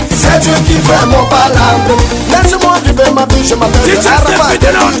musique. C'est Dieu qui fait mon palabre. Laisse-moi vivre ma vie, je m'appelle Arafat.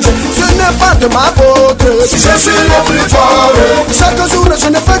 Ce n'est pas de ma faute si je suis le plus fort. Chaque jour je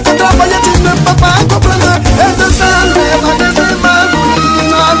ne fais que travailler, tu ne peux pas comprendre. Et de ça,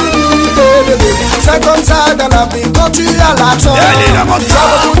 c'est comme ça dans la vie quand tu as l'argent. J'ai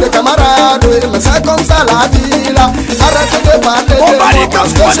beaucoup de camarades, mais c'est comme ça la vie là. Arrête de parler de moi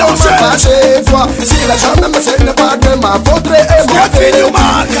parce que je me fâche chez toi. Si l'argent même ce n'est pas de ma faute et mon vélo.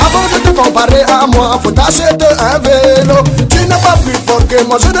 Avant de te comparer à moi, faut t'acheter un vélo. Tu n'es pas plus fort que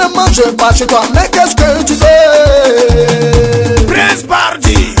moi, je ne mange pas chez toi. Mais qu'est-ce que tu fais? Prince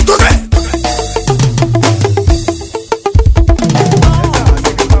Bardi, tout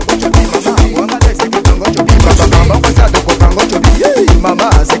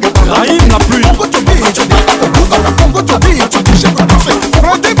Rahim n'a plus.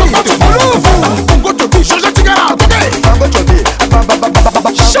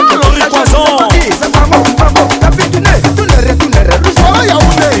 Charles Poisson.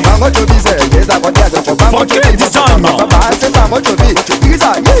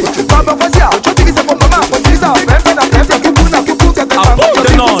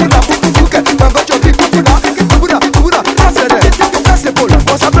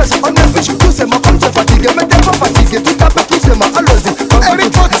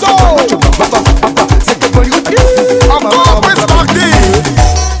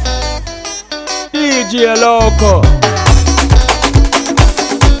 DJ Locco.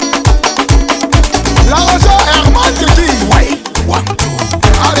 La Rosa Herman te dit ouais, one, two.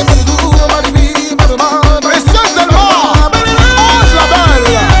 Allez, Christian Delmar, Ange la belle.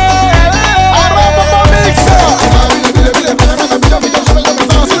 Arrête mon mix.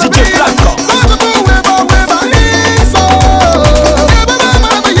 DJ Blanco.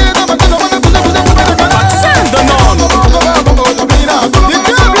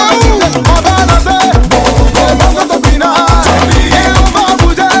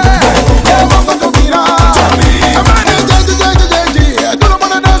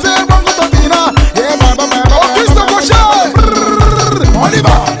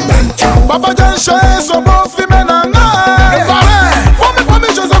 Papa John Chais, son beau film nanga. Le parrain,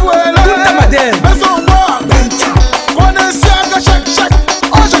 famille Joseph Welle. Maison bois, connaissez chaque,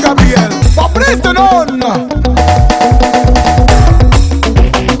 Ange Gabriel, Fabrice de non.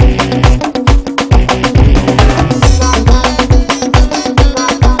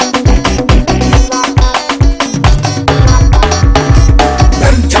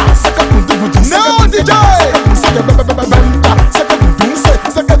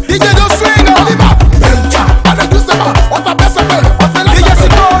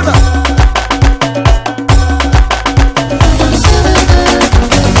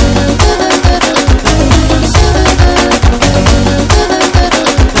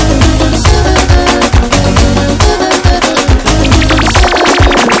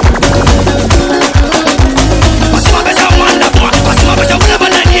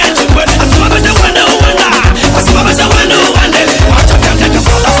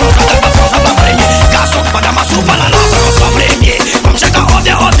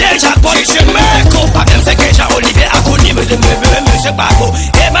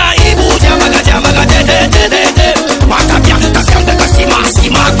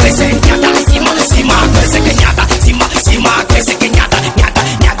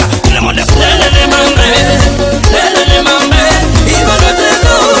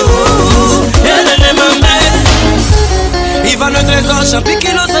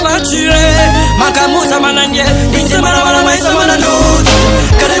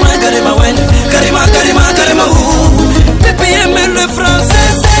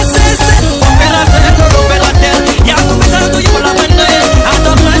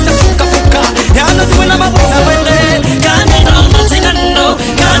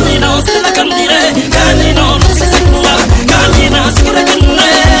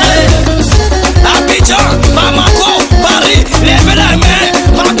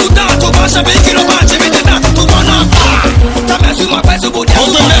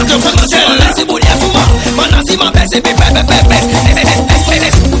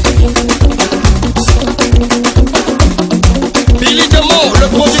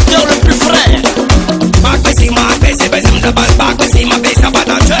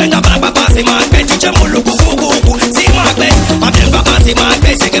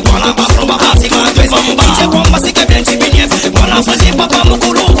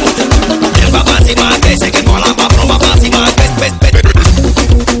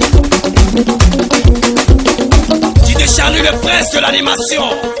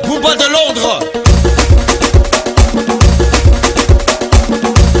 Bouba de Londres.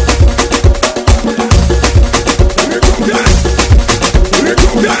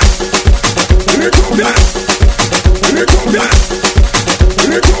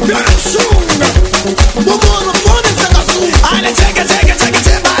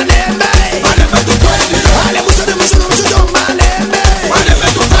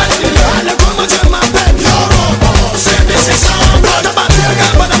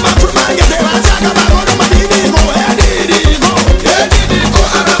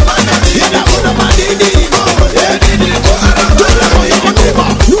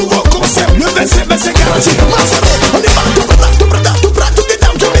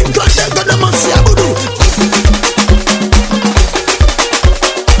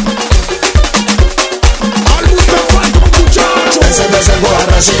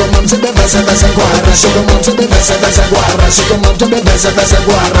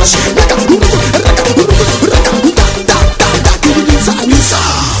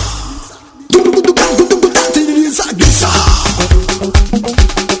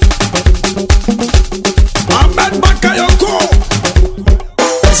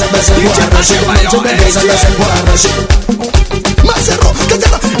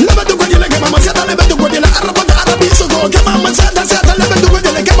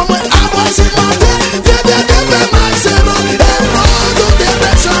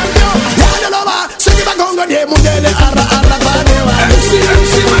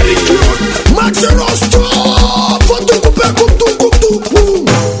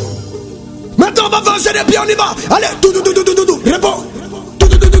 Maintenant on va avancer et puis on y va. Allez, tout, réponds.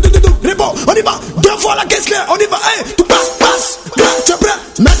 Réponds, on y va. Deux fois la caisse claire, on y va. Hey, tout passe. Tu es prêt?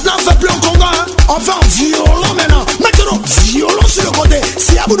 Maintenant on fait plus en conga, hein. On fait en violon maintenant. Maintenant, violon sur le côté.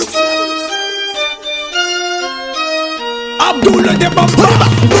 Si Abdou. Abdou le débat. On y va.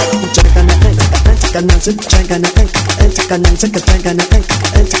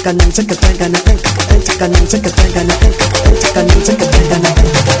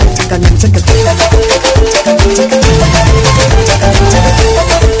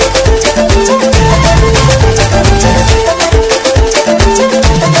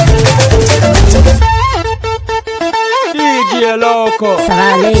 Locco. Ça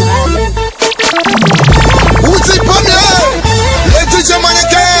va aller. Outil premier, les DJ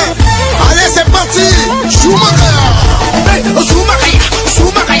mannequins. Allez, c'est parti. Choumakaya.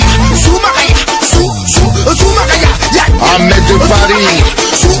 Ahmed de Paris.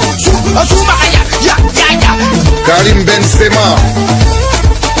 Karim Benzema.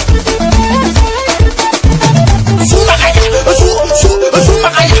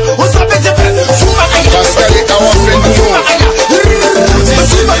 Pascal et Awa Fendouno.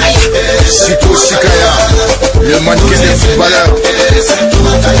 Chico Chikaya, le mannequin des footballeurs.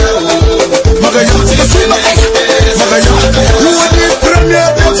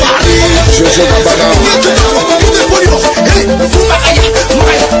 Jojo Babana.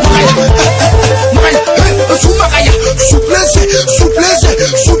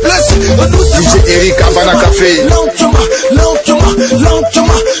 DJ Eric Abana Café. Lentement.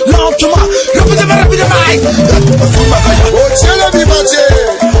 Oh tiens la vivante.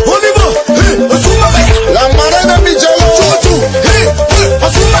 On y va. La marraine Midjalo.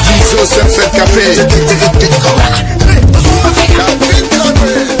 Giso Sunset Café.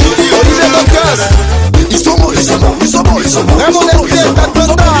 Olivier Lucas. Ils sont bons. Vraiment l'esprit est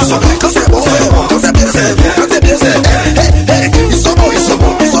attendant. Quand c'est bon, quand c'est bien, c'est bien. Ils sont bons.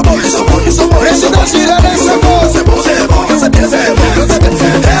 Président Chiralé, c'est bon. Quand c'est bien, c'est bon.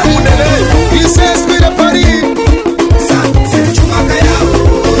 Il s'inspire de Paris.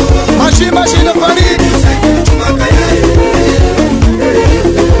 Magie de Paris.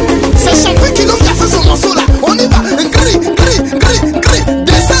 C'est Champagne qui nous a fait ce morceau là. On y va. Gris.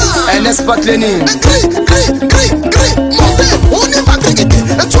 Descends. N'est-ce pas Clény? Gris. Montez. On y va.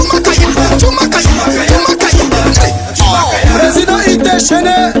 Chumakaya. Président, il t'est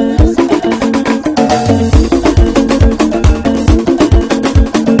chaîné.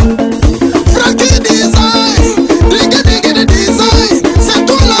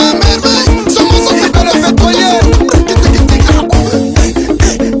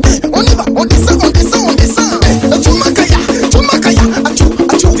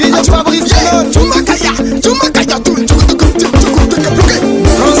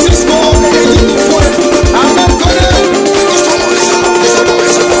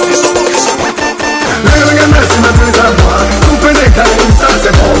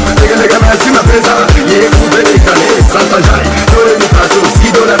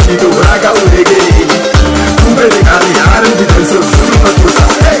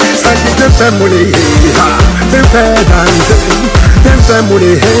 T'aimes faire danser, t'aimes faire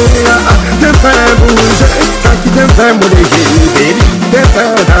mouler, t'aimes faire bouger, tant qu'il t'aime faire mouler, baby, t'aimes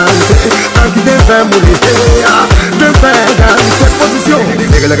faire danser, tant qu'il t'aime faire mouler, t'aimes faire danser, position.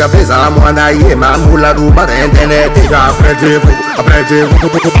 Dès que le café ça moi naïe, ma moula rouba d'internet, et après tu tout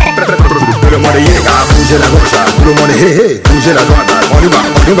le monde est a bouger la gauche, tout le monde est bouger la droite, on y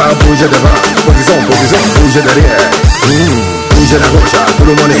va bouger devant, position, bouger derrière. Bouger la gauche, tout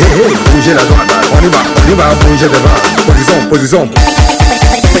le monde est bouger la droite, on y va bouger devant, position.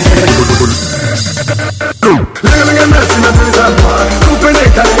 Merci ma presa, coupe les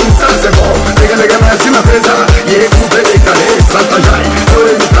calés, ça c'est bon. Merci ma presa, coupe les calés, ça t'ajaille. Dans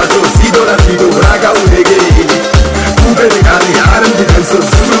les places aussi, dans la fido, raga ou les gays. Coupe les calés, arme de danse, sur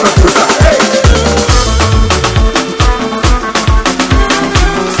ma poussa.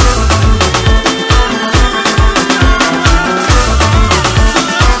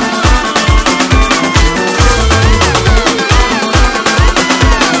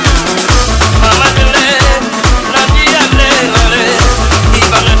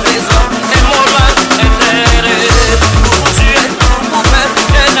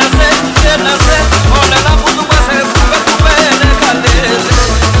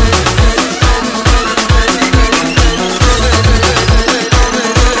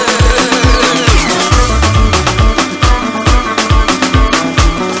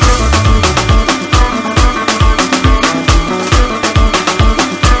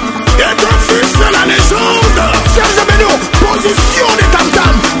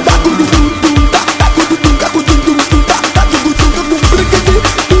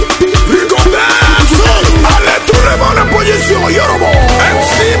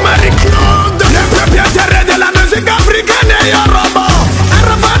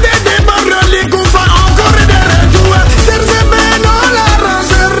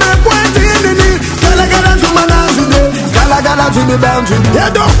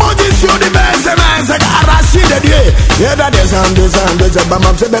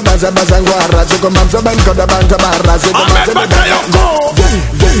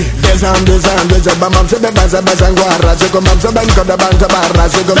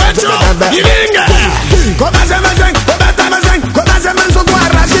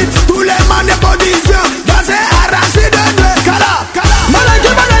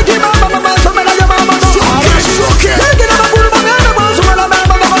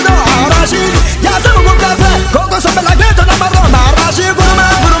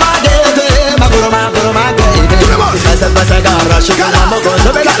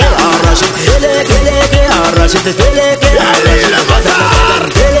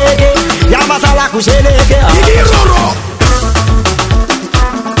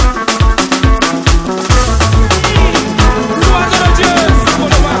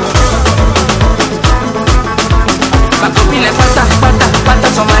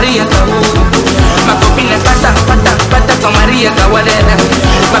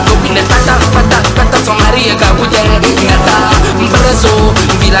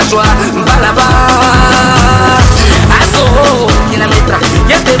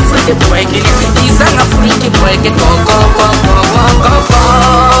 twerk it. Isanga freaky twerk it. Go, go, go, go, go, go, go.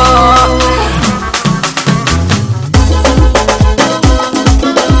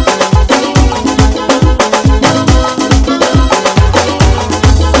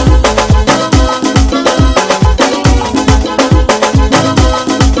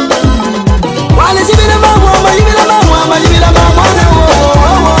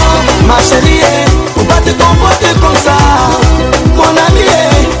 Ma chérie, faut pas te comporter comme ça. Mon ami,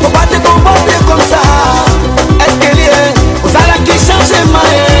 faut pas te comporter comme ça. Est-ce que lié, vous allez qui changer ma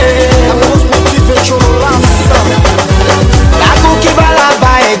la go qui va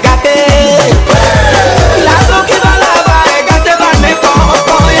là-bas est gâtée. La go qui va là-bas est gâtée, va me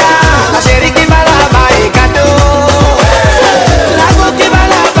comprendre. La chérie qui va là-bas est gâteau. La go qui va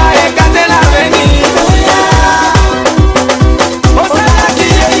là-bas est gâtée, l'avenir.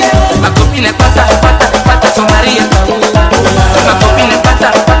 Ma copine est pata, pata, pata, son mari est kaou. Ma copine est pata,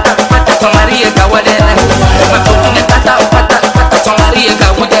 pata, pata, son mari est kaouadere. Ma copine est pata, pata, pata, son mari est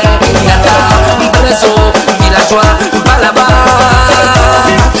kaoudere. Ngata, mbrezo, villageois, balaba.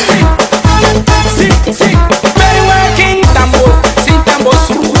 Si, very working tambo, sin tambo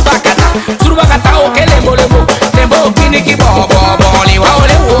suruba kata o que lembo, lembo kini ki bo, liwa o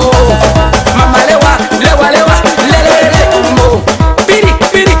lewo. Mama lewa, le, mo. Piri,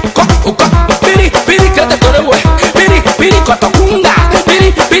 piri, que te torewe. Piri, kotokunga.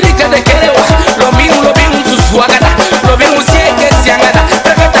 Piri, que te kerewa. Lo bin, susuagada. Lo bin, sieke, siangada.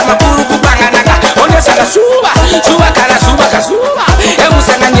 Prekata mapuru kupanganaga. Onye saga suba. Emu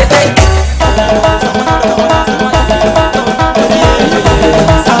sanga nyete.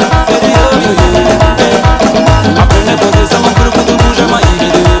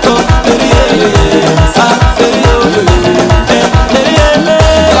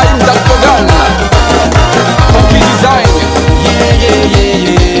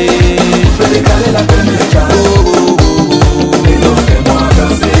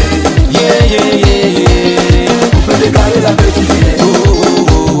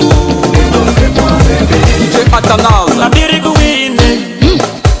 La biriguine,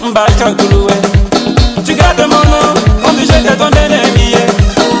 Mbaka Gouloué. Tu gardes mon nom, obligé de ton ennemi.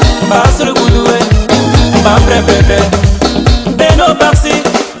 Basse le Gouloué, ma vraie bébé. Beno par-ci,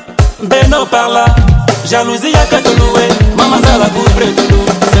 Beno par-là. Jalousie à Katoloué, maman ça la couvre de nous.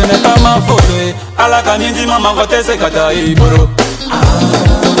 Ce n'est pas ma faute. À la camine, maman vote c'est Kata Iboro.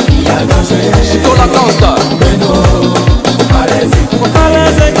 Sur la costa.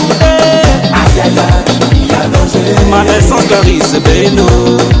 Allez écouter. Ma naissance Caris, Beno.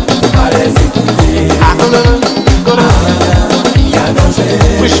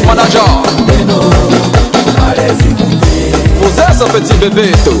 Wish manager. Posez ce petit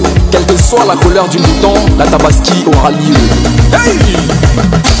bébé, quelle que soit la couleur du mouton, la tabaski aura lieu. Hey!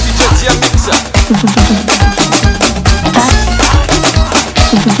 DJ Mix.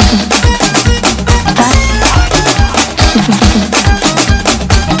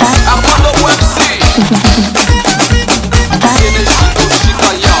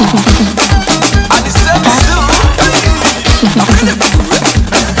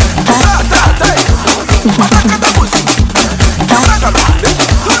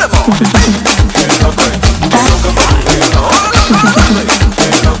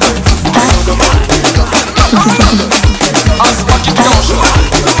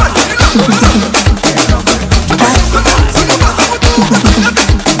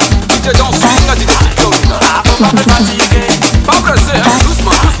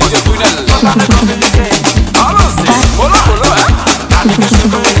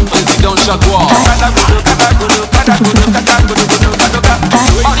 Président Jaguar.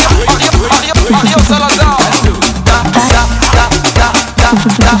 Mario Salazar.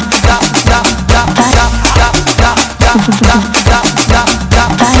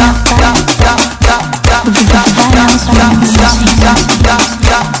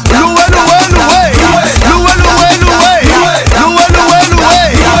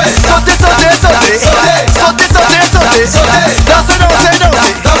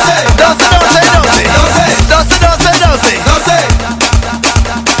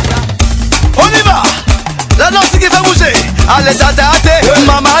 Ale tatate,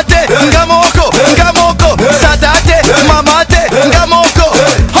 mamate, ngamoko, tatate, mamate,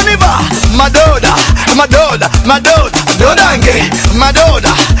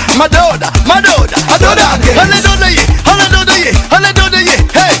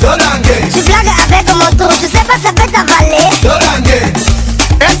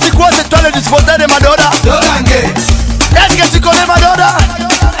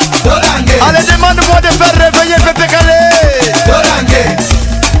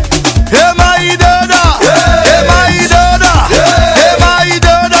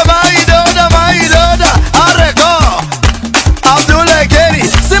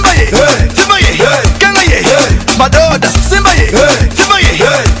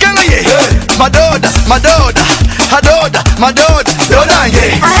 Madoda, Adoda, Madoda,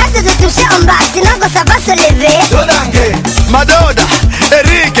 Dodangue. Arrête de toucher en bas, sinon quand ça va se lever. Dodangue, Madoda,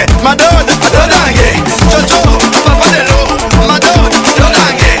 Eric, Madoda, Dodangue. Jojo, Papa Delo, Madoda,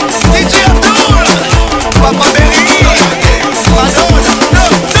 Dodangue. DJ Abdul, Papa Berry, Madoda,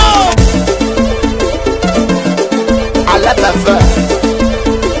 no. À la bave.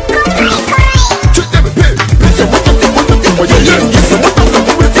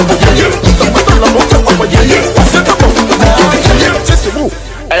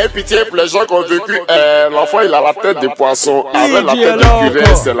 Ayez pitié pour les gens qui ont vécu. L'enfant il a la tête de poisson. Avec la tête de curé,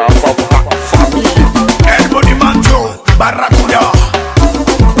 c'est la famille. El Monumento, Barracuda.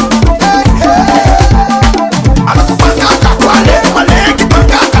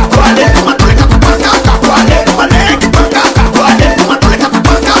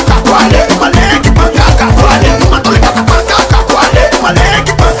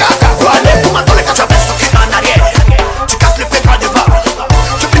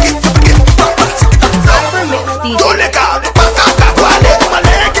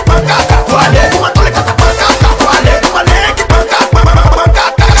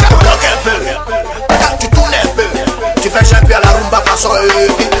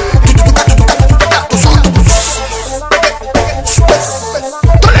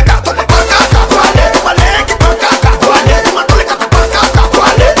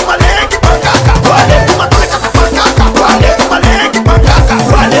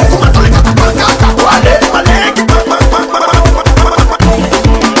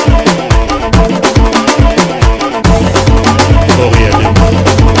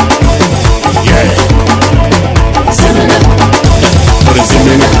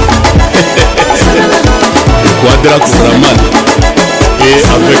 Raman et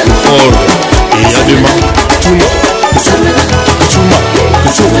avec fort et Yadema Chuma Chuma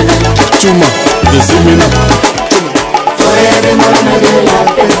Chuma de Zemena Forêt de mon de la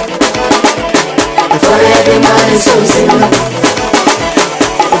paix, forêt de ma saucina,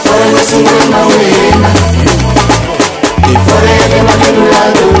 forêt de cinéma ouéna, forêt de ma de la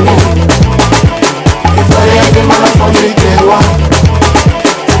donnée, forêt de ma fond de terroir.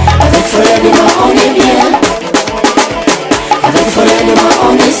 Avec forêt de ma on est bien. Avec forêt de moi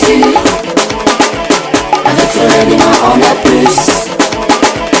on est sûr. Avec forêt de moi on a plus.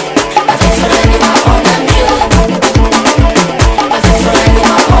 Avec forêt de moi on a mieux. Avec forêt de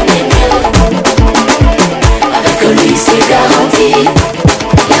moi on est mieux. Avec lui c'est garanti.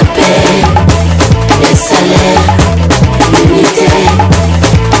 La paix, les salaires, l'unité,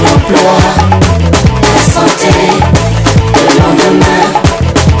 l'emploi, la santé, le lendemain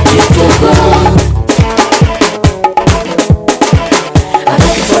du Togo.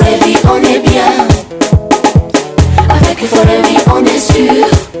 On est bien, avec Forêt Vie on est sûr,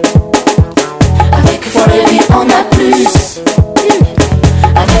 avec Forêt Vie on a plus,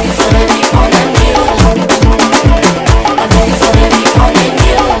 avec Forêt Vie on a mieux, avec Forêt Vie on est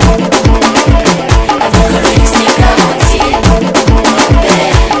mieux, avec lui c'est garanti, la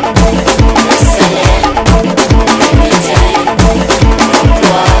paix, le salaire, l'unité,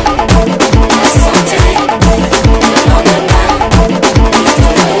 l'emploi, la santé, le lendemain.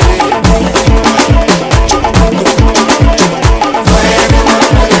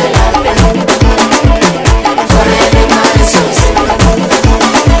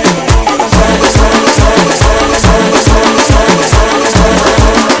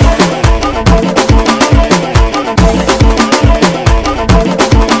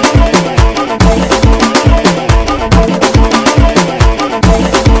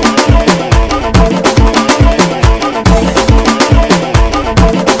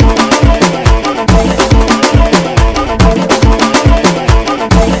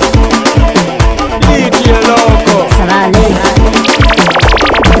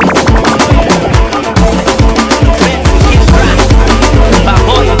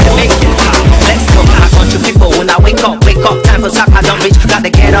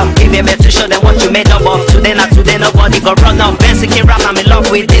 Go run up, Bensikin rap, I'm in love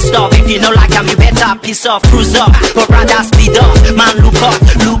with this stuff. If you know like I'm, you better piece off, cruise up, go rather speed up. Man, look up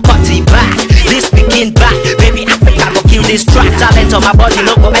the back. This speaking back, baby Africa go kill this track. Talent on my body,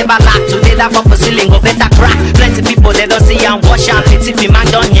 no go ever lack. Today that for ceiling go better crack. Plenty people they don't see and watch and pity me man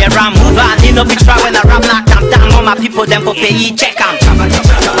done here and move on. You know be try when I rap knock am down. All my people them go pay check am.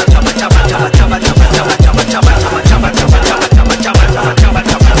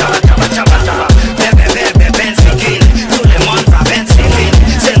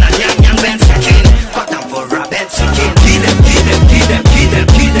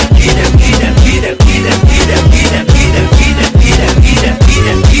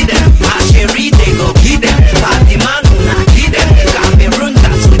 They go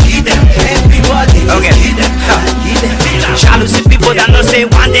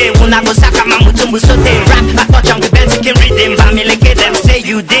Nagosaka Mamutumbu so they rap. I thought young Benz can read them. Bamileke them say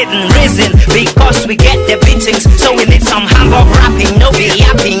you didn't reason. Because we get the beatings, so we need some Hamburg rapping. No be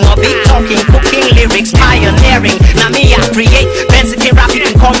yapping or be talking, cooking lyrics, pioneering. Now me I create, Benz can rap, you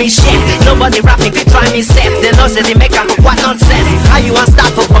can call me chef. Nobody rapping, if you try me safe. They know say they make up what nonsense. How you want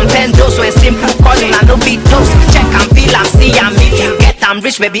start for contendos when simple calling and no beat toast. Check and feel and see and make you get I'm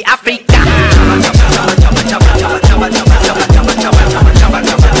rich, baby Africa.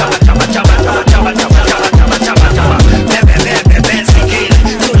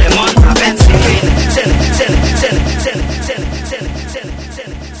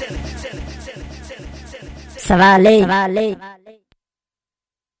 Ça va aller.